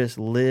to just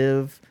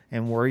live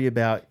and worry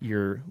about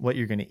what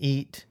you're going to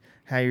eat,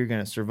 how you're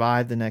going to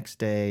survive the next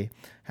day,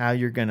 how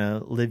you're going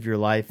to live your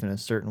life in a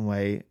certain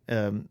way.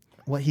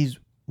 What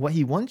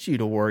he wants you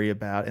to worry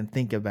about and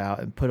think about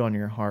and put on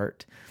your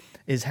heart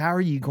is how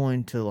are you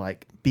going to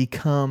like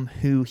become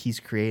who he's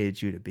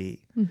created you to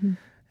be?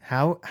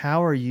 How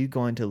are you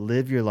going to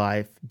live your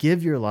life,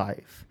 give your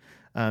life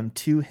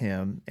to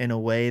him in a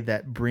way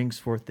that brings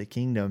forth the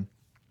kingdom?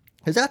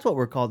 Because that's what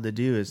we're called to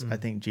do as, I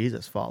think,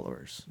 Jesus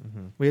followers.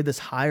 We have this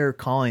higher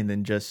calling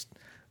than just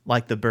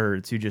like the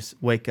birds who just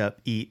wake up,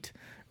 eat,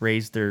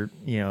 raise their,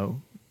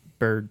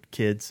 bird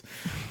kids.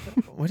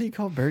 What do you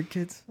call bird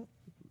kids?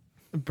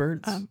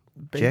 Birds?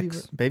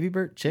 Baby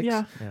bird? Chicks?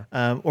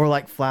 Yeah. Or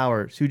like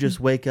flowers who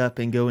just wake up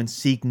and go and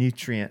seek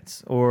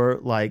nutrients. Or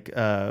like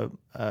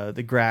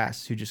the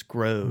grass who just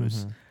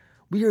grows.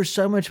 We are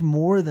so much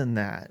more than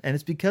that, and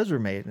it's because we're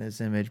made in his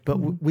image. But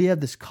we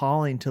have this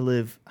calling to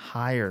live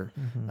higher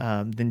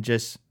than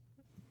just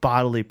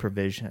bodily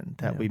provision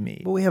that we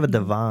meet. But we have a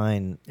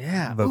divine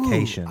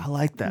vocation. Ooh, I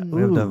like that.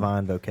 We have a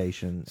divine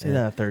vocation. Say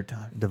that a third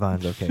time. Divine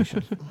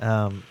vocation.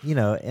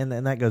 And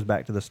that goes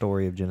back to the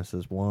story of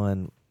Genesis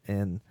 1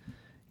 and,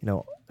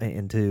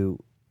 and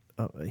 2.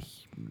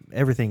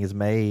 Everything is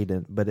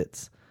made, but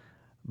it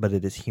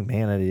is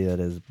humanity that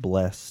is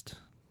blessed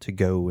to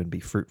go and be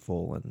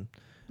fruitful and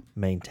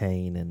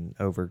maintain and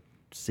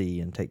oversee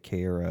and take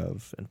care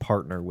of and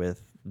partner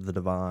with the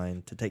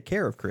divine to take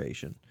care of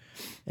creation.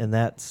 And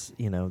that's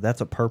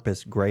a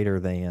purpose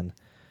greater than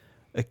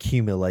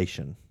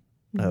accumulation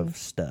of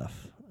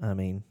stuff. I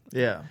mean,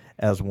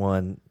 as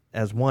one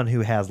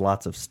who has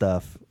lots of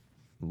stuff,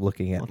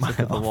 looking at Let's look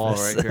at the wall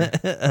right here.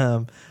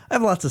 I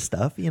have lots of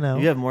stuff, You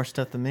have more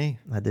stuff than me.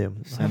 I do.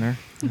 Sinner.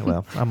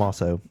 Well, I'm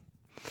also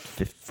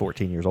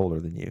 14 years older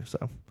than you, so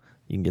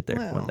you can get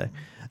there one day.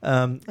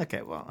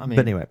 Okay, well, I mean,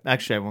 but anyway,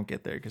 actually, I won't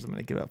get there because I'm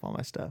going to give up all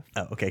my stuff.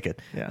 Oh, okay, good.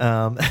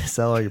 Yeah.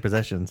 Sell all your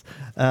possessions.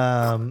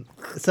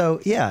 So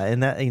yeah,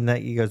 and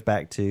that goes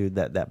back to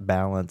that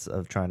balance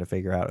of trying to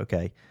figure out,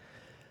 okay,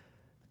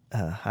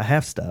 I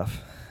have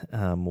stuff.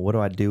 What do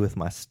I do with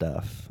my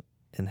stuff?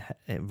 And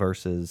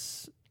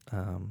versus,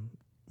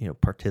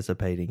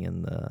 participating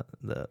in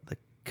the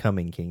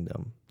coming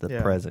kingdom, the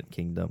present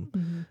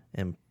kingdom,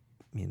 and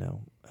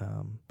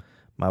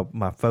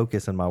my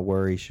focus and my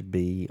worry should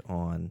be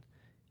on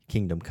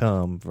kingdom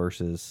come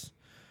versus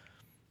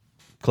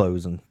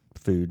clothes and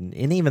food and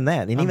even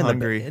that and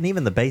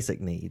even the basic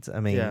needs. I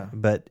mean,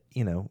 but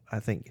I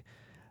think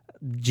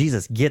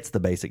Jesus gets the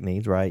basic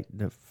needs, right?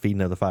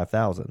 Feeding of the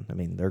 5,000. I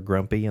mean, they're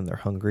grumpy and they're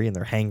hungry and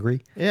they're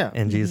hangry. Yeah.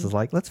 And Jesus is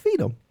like, let's feed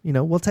them.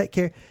 We'll take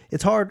care.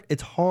 It's hard.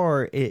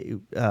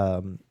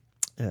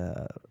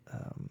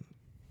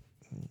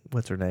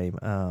 What's her name?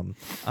 Carmen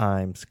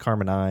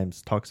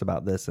Imes talks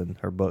about this in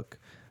her book,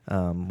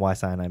 Why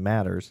Sinai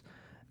Matters.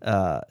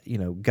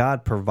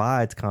 God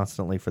provides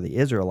constantly for the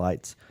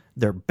Israelites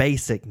their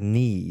basic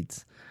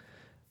needs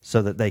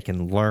so that they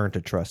can learn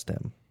to trust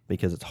him,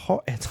 because it's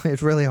hard.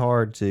 It's really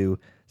hard to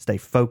stay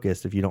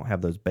focused if you don't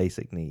have those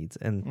basic needs.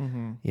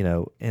 And,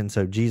 and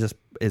so Jesus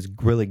is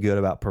really good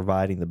about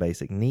providing the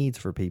basic needs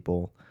for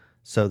people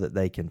so that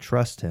they can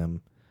trust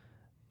him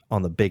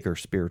on the bigger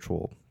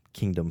spiritual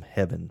kingdom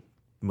heaven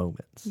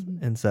moments.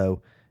 And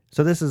so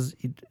this is,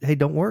 hey,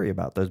 don't worry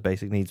about those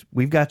basic needs.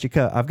 We've got you.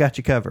 I've got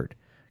you covered.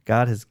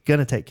 God is going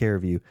to take care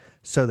of you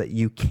so that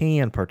you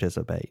can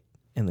participate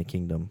in the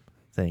kingdom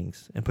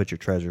things and put your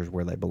treasures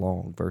where they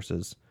belong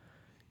versus,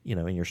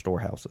 in your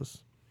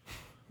storehouses.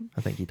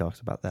 I think he talks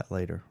about that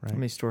later, right? How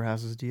many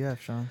storehouses do you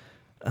have, Sean?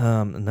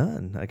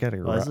 None. I got a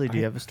garage. Leslie, do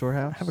you have a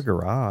storehouse? I have a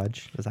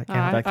garage. Does that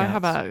count? I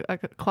have a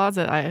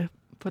closet I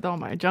put all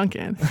my junk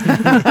in.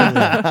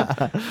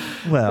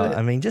 Well,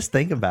 I mean, just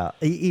think about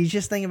you.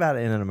 Just think about it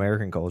in an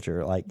American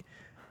culture. Like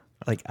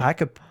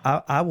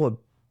I would.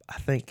 I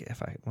think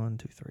if I 1,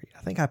 2, 3.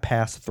 I think I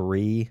passed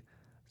 3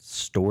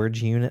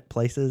 storage unit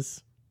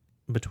places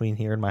between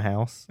here and my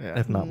house, Yeah.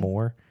 if not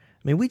more.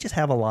 I mean, we just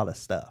have a lot of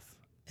stuff.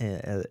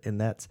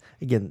 And that's,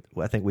 again,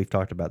 I think we've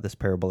talked about this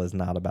parable is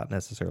not about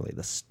necessarily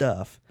the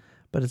stuff,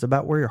 but it's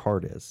about where your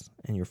heart is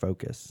and your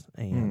focus.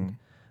 And,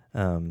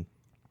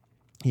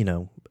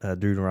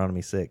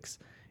 Deuteronomy 6,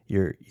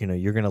 you're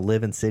going to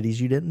live in cities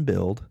you didn't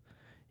build.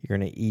 You're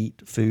going to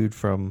eat food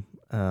from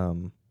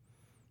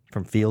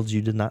fields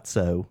you did not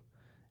sow.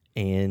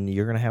 And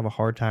you're going to have a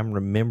hard time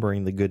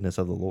remembering the goodness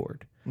of the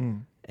Lord.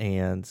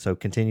 And so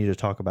continue to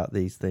talk about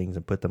these things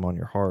and put them on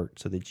your heart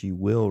so that you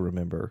will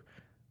remember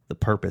the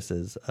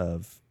purposes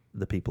of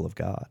the people of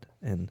God.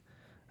 And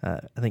I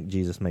think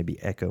Jesus may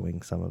be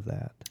echoing some of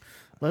that.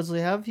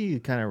 Leslie, have you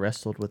kind of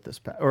wrestled with this,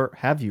 or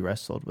have you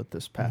wrestled with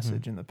this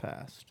passage in the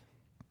past?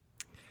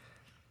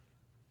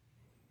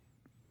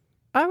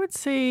 I would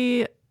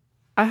say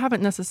I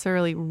haven't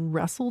necessarily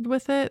wrestled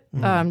with it,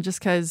 just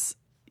because,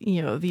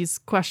 these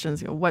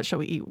questions, what shall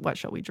we eat? What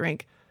shall we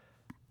drink?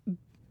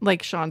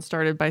 Like Sean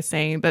started by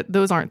saying that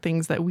those aren't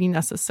things that we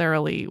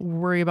necessarily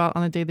worry about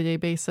on a day-to-day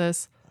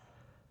basis.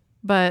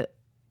 But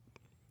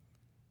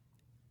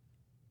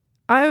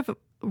I've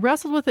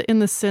wrestled with it in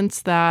the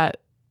sense that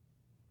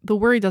the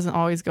worry doesn't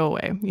always go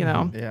away,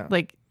 Yeah.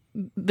 Like,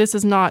 this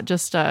is not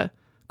just a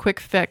quick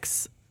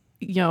fix,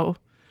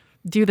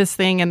 do this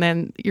thing and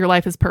then your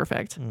life is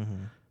perfect.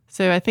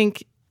 So I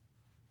think,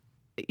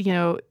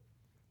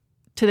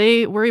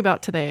 today, worry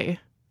about today.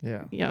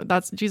 Yeah.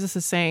 That's Jesus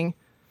is saying,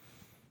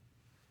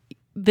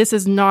 this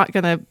is not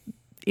going to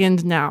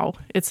end now.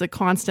 It's a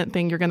constant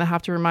thing you're going to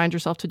have to remind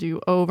yourself to do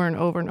over and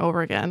over and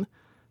over again.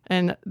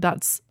 And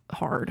that's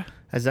hard.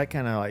 Has that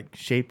kind of like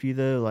shaped you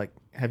though? Like,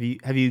 have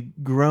you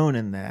grown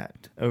in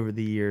that over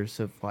the years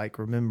of like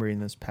remembering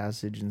this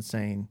passage and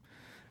saying,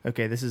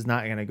 okay, this is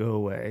not going to go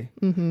away,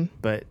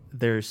 but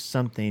there's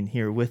something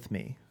here with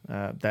me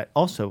that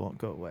also won't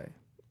go away.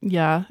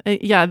 Yeah.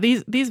 Yeah.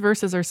 These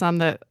verses are some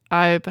that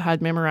I've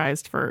had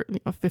memorized for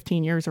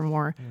 15 years or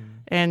more.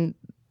 And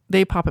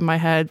they pop in my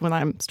head when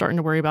I'm starting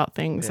to worry about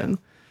things, and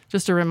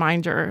just a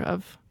reminder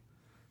of,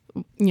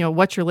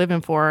 what you're living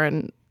for,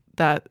 and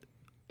that,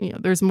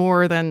 there's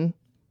more than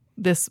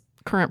this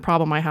current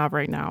problem I have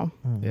right now.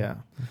 Yeah.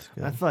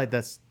 I feel like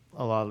that's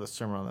a lot of the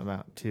Sermon on the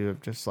Mount too,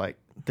 of just like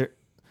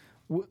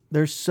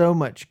there's so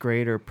much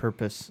greater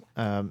purpose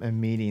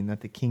and meaning that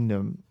the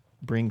kingdom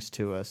brings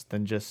to us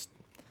than just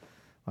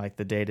like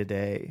the day to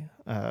day.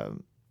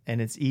 And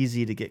it's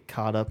easy to get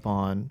caught up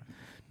on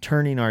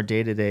turning our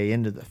day-to-day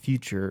into the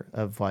future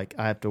of like,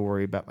 I have to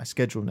worry about my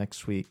schedule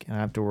next week, and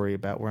I have to worry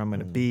about where I'm going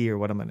to be or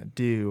what I'm going to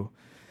do.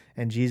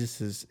 And Jesus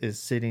is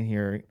sitting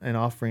here and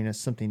offering us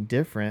something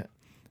different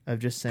of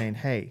just saying,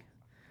 hey,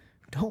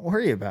 don't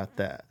worry about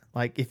that.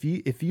 Like if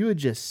you would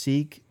just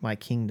seek my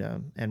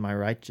kingdom and my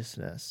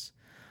righteousness,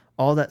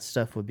 all that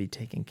stuff would be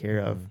taken care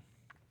of.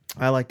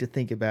 I like to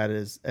think about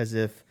it as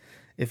if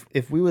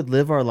we would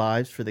live our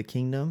lives for the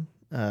kingdom,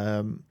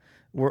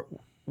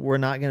 we're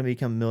not going to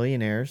become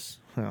millionaires.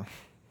 Well,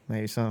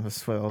 maybe some of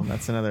us will.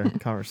 That's another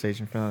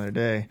conversation for another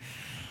day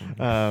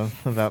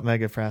about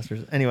mega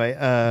pastors. Anyway,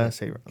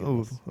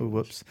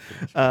 whoops.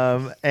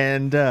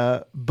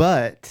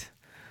 But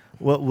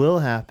what will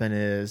happen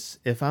is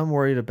if I'm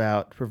worried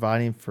about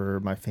providing for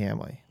my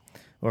family,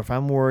 or if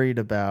I'm worried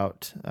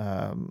about,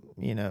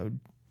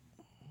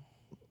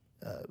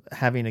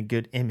 having a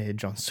good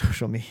image on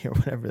social media or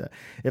whatever that,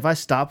 if I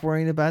stop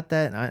worrying about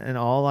that and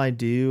all I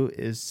do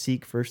is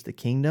seek first the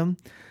kingdom,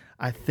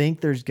 I think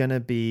there's going to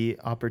be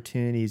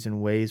opportunities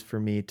and ways for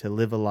me to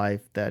live a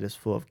life that is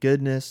full of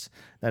goodness,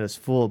 that is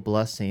full of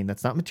blessing,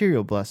 that's not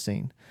material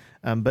blessing,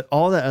 but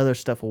all that other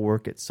stuff will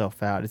work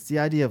itself out. It's the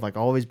idea of like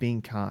always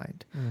being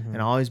kind and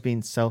always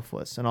being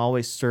selfless and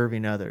always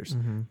serving others.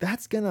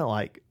 That's going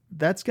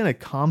to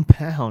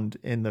compound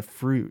in the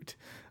fruit,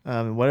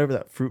 whatever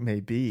that fruit may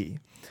be.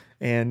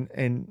 And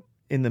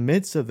in the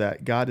midst of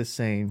that, God is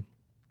saying,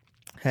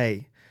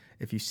 hey,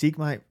 if you seek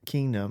my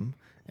kingdom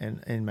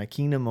and my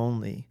kingdom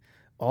only,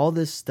 all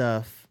this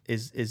stuff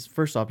is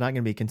first off not going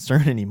to be a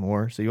concern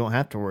anymore, so you won't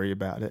have to worry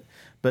about it.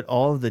 But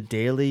all of the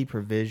daily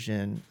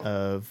provision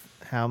of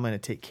how I'm going to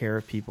take care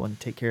of people and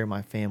take care of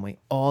my family,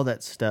 all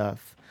that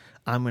stuff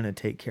I'm going to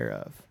take care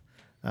of.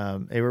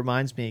 It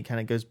reminds me, it kind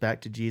of goes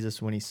back to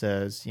Jesus when he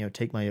says,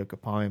 take my yoke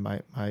upon me,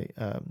 my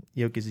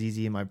yoke is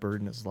easy and my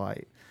burden is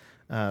light.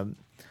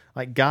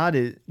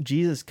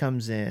 Jesus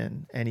comes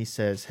in and he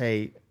says,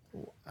 hey,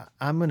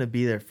 I'm going to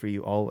be there for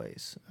you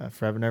always,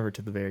 forever and ever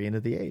to the very end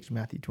of the age,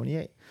 Matthew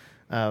 28.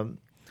 And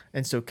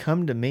so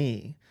come to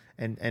me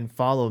and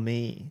follow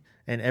me,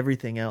 and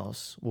everything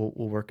else will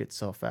work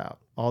itself out.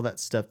 All that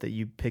stuff that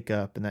you pick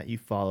up and that you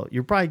follow,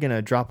 you're probably going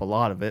to drop a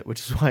lot of it, which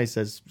is why he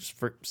says,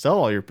 sell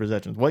all your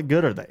possessions. What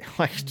good are they?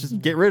 Like,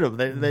 just get rid of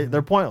them.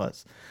 They're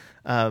pointless.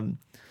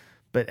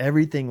 But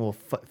everything will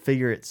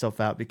figure itself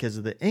out, because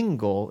of the end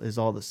goal is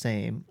all the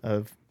same,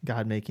 of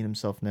God making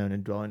himself known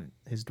and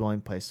his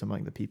dwelling place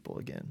among the people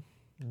again.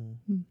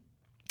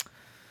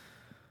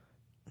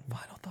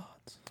 Final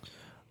thoughts.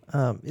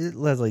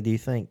 Leslie, do you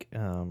think,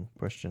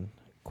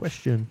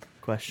 question,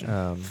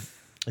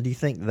 do you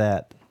think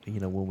that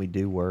when we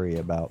do worry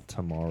about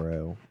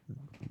tomorrow,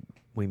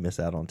 we miss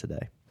out on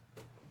today.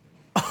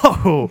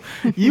 Oh,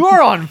 you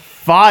are on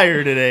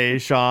fire today,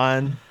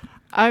 Sean.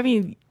 I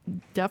mean,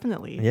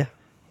 definitely. Yeah.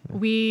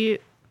 We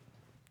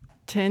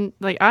tend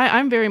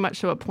I'm very much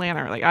so a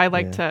planner. Like I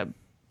like to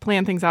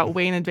plan things out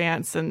way in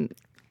advance and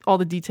all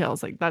the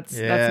details. Like that's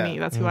me.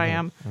 That's who I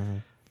am.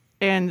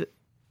 And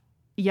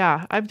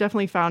yeah, I've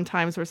definitely found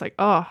times where it's like,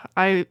 oh,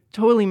 I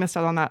totally missed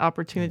out on that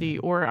opportunity,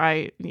 or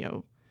I,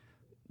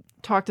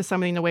 talked to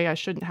somebody in a way I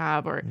shouldn't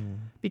have, or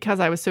because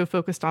I was so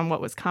focused on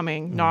what was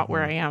coming, not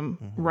where I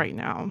am right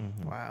now.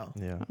 Wow.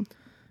 Yeah.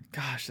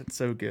 Gosh, that's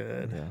so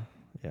good.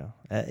 Yeah.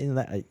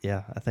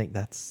 I think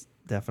that's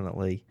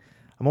definitely.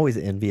 I'm always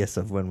envious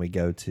of when we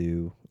go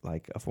to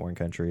like a foreign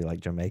country like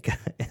Jamaica,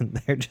 and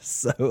they're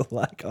just so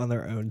like on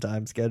their own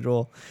time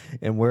schedule,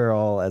 and we're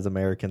all as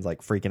Americans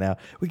like freaking out.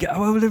 We go,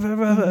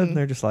 and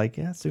they're just like,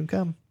 yeah, soon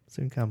come.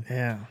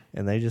 Yeah.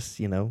 And they just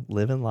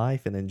living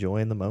life and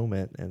enjoying the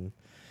moment, and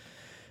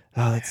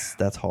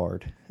that's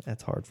hard.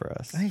 That's hard for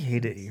us. I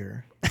hate it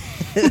here.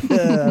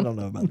 I don't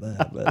know about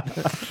that, but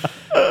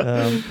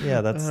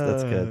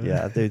that's good.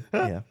 Yeah, I do.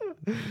 Yeah,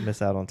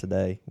 miss out on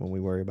today when we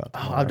worry about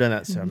tomorrow. Oh, I've done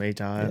that so many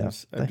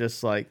times. Yeah. I'm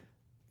just like,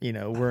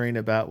 worrying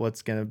about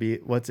what's it going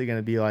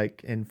to be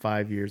like in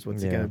 5 years?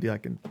 What's it going to be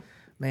like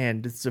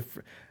man,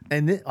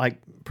 like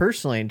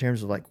personally in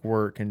terms of like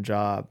work and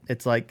job,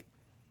 it's like,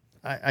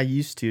 I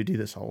used to do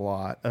this a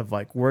lot of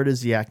like, where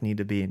does Yak need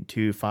to be in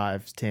 2,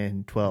 5,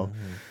 10, 12?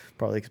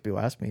 Probably because people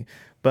ask me,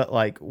 but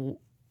like,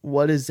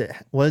 what does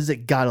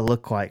it got to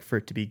look like for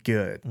it to be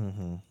good?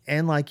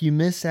 And like, you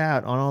miss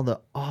out on all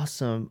the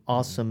awesome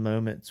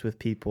moments with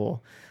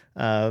people.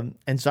 And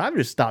so I've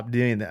just stopped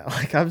doing that.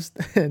 Like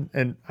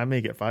and I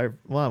may get fired.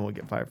 Well, I won't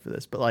get fired for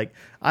this, but like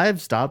I have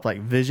stopped like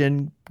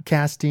vision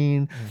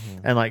casting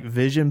and like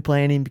vision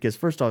planning, because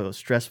first of all, it was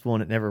stressful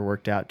and it never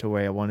worked out to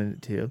where I wanted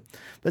it to.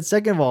 But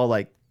second of all,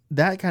 like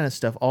that kind of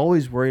stuff,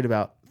 always worried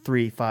about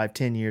 3, 5,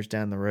 10 years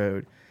down the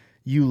road.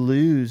 You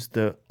lose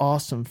the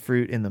awesome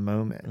fruit in the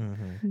moment,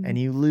 and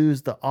you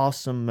lose the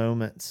awesome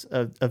moments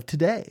of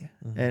today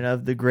and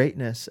of the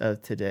greatness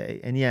of today.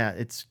 And yeah,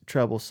 it's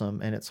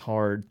troublesome and it's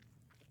hard,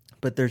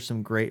 but there's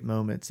some great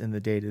moments in the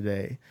day to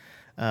day.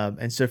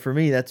 And so for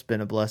me, that's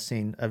been a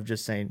blessing of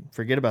just saying,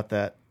 forget about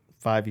that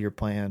 5-year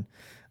plan.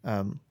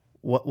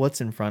 What's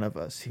in front of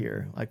us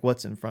here? Like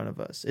what's in front of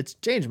us? It's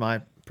changed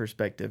my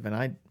perspective.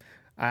 And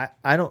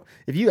I don't,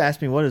 if you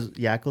ask me, what does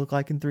Yak look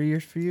like in 3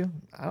 years for you?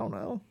 I don't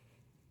know.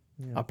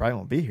 Yeah. I probably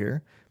won't be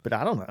here, but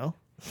I don't know.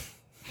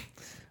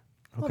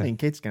 Okay. I think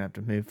Kate's going to have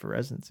to move for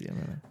residency.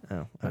 I'm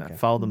going to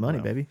follow the money,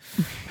 baby.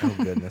 Oh,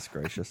 goodness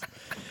gracious.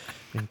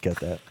 Didn't get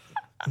that.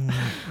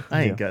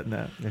 I ain't cutting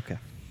that. Okay.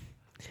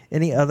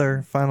 Any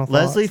other final thoughts?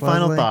 Leslie,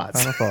 final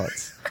thoughts. Final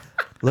thoughts.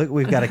 Look,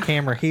 we've got a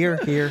camera here.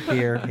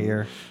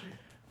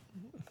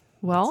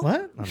 Well,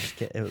 what? I'm just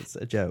kidding. It was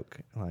a joke.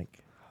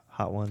 Like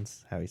Hot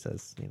Ones, how he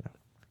says,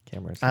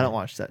 cameras. I don't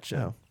watch that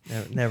show.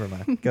 No, never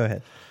mind. Go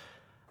ahead.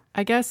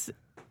 I guess,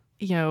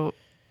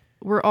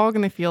 we're all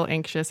going to feel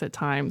anxious at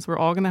times. We're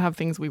all going to have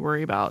things we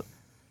worry about.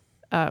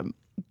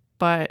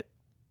 But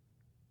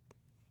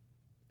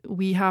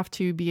we have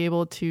to be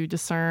able to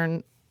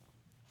discern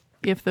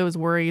if those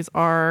worries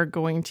are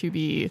going to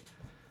be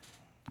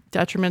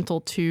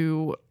detrimental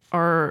to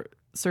our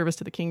service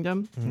to the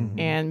kingdom,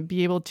 and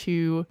be able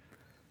to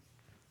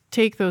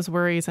take those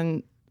worries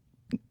and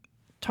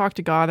talk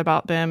to God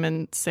about them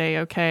and say,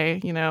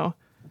 okay,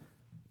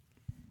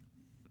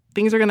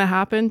 things are going to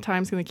happen.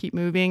 Time's going to keep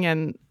moving,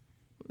 and,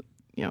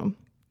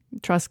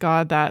 trust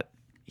God that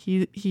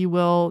he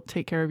will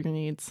take care of your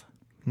needs.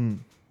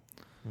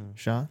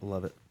 Sean?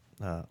 Love it.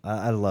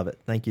 I love it.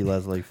 Thank you,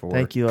 Leslie, for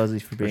being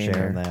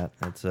sharing here. that.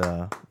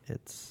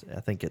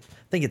 I think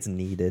it's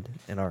needed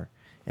in our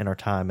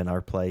time and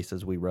our place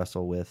as we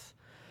wrestle with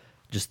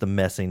just the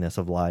messiness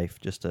of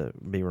life, just to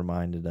be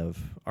reminded of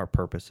our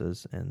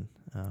purposes and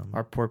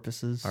our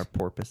porpoises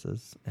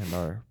and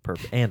our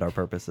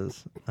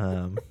purposes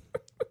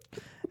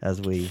as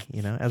we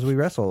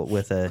wrestle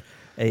with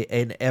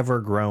an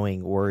ever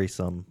growing,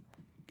 worrisome,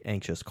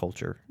 anxious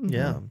culture.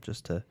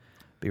 Just to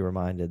be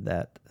reminded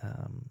that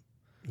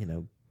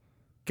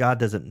God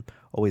doesn't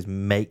always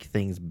make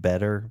things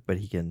better, but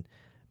He can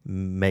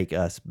make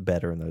us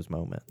better in those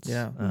moments.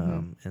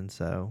 And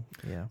so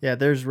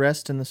there's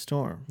rest in the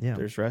storm.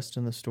 There's rest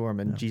in the storm,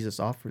 and Jesus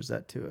offers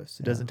that to us.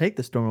 It doesn't take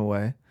the storm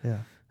away.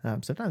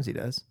 Sometimes He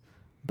does,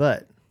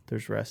 but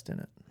there's rest in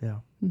it.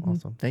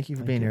 Awesome. Thank you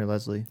for being here,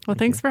 Leslie. Well,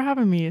 thanks for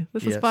having me.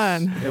 This was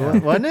fun.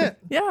 Wasn't it?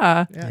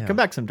 Yeah. Come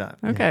back sometime.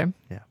 Okay.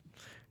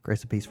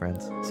 Grace and peace,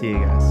 friends. See you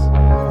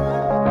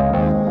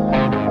guys.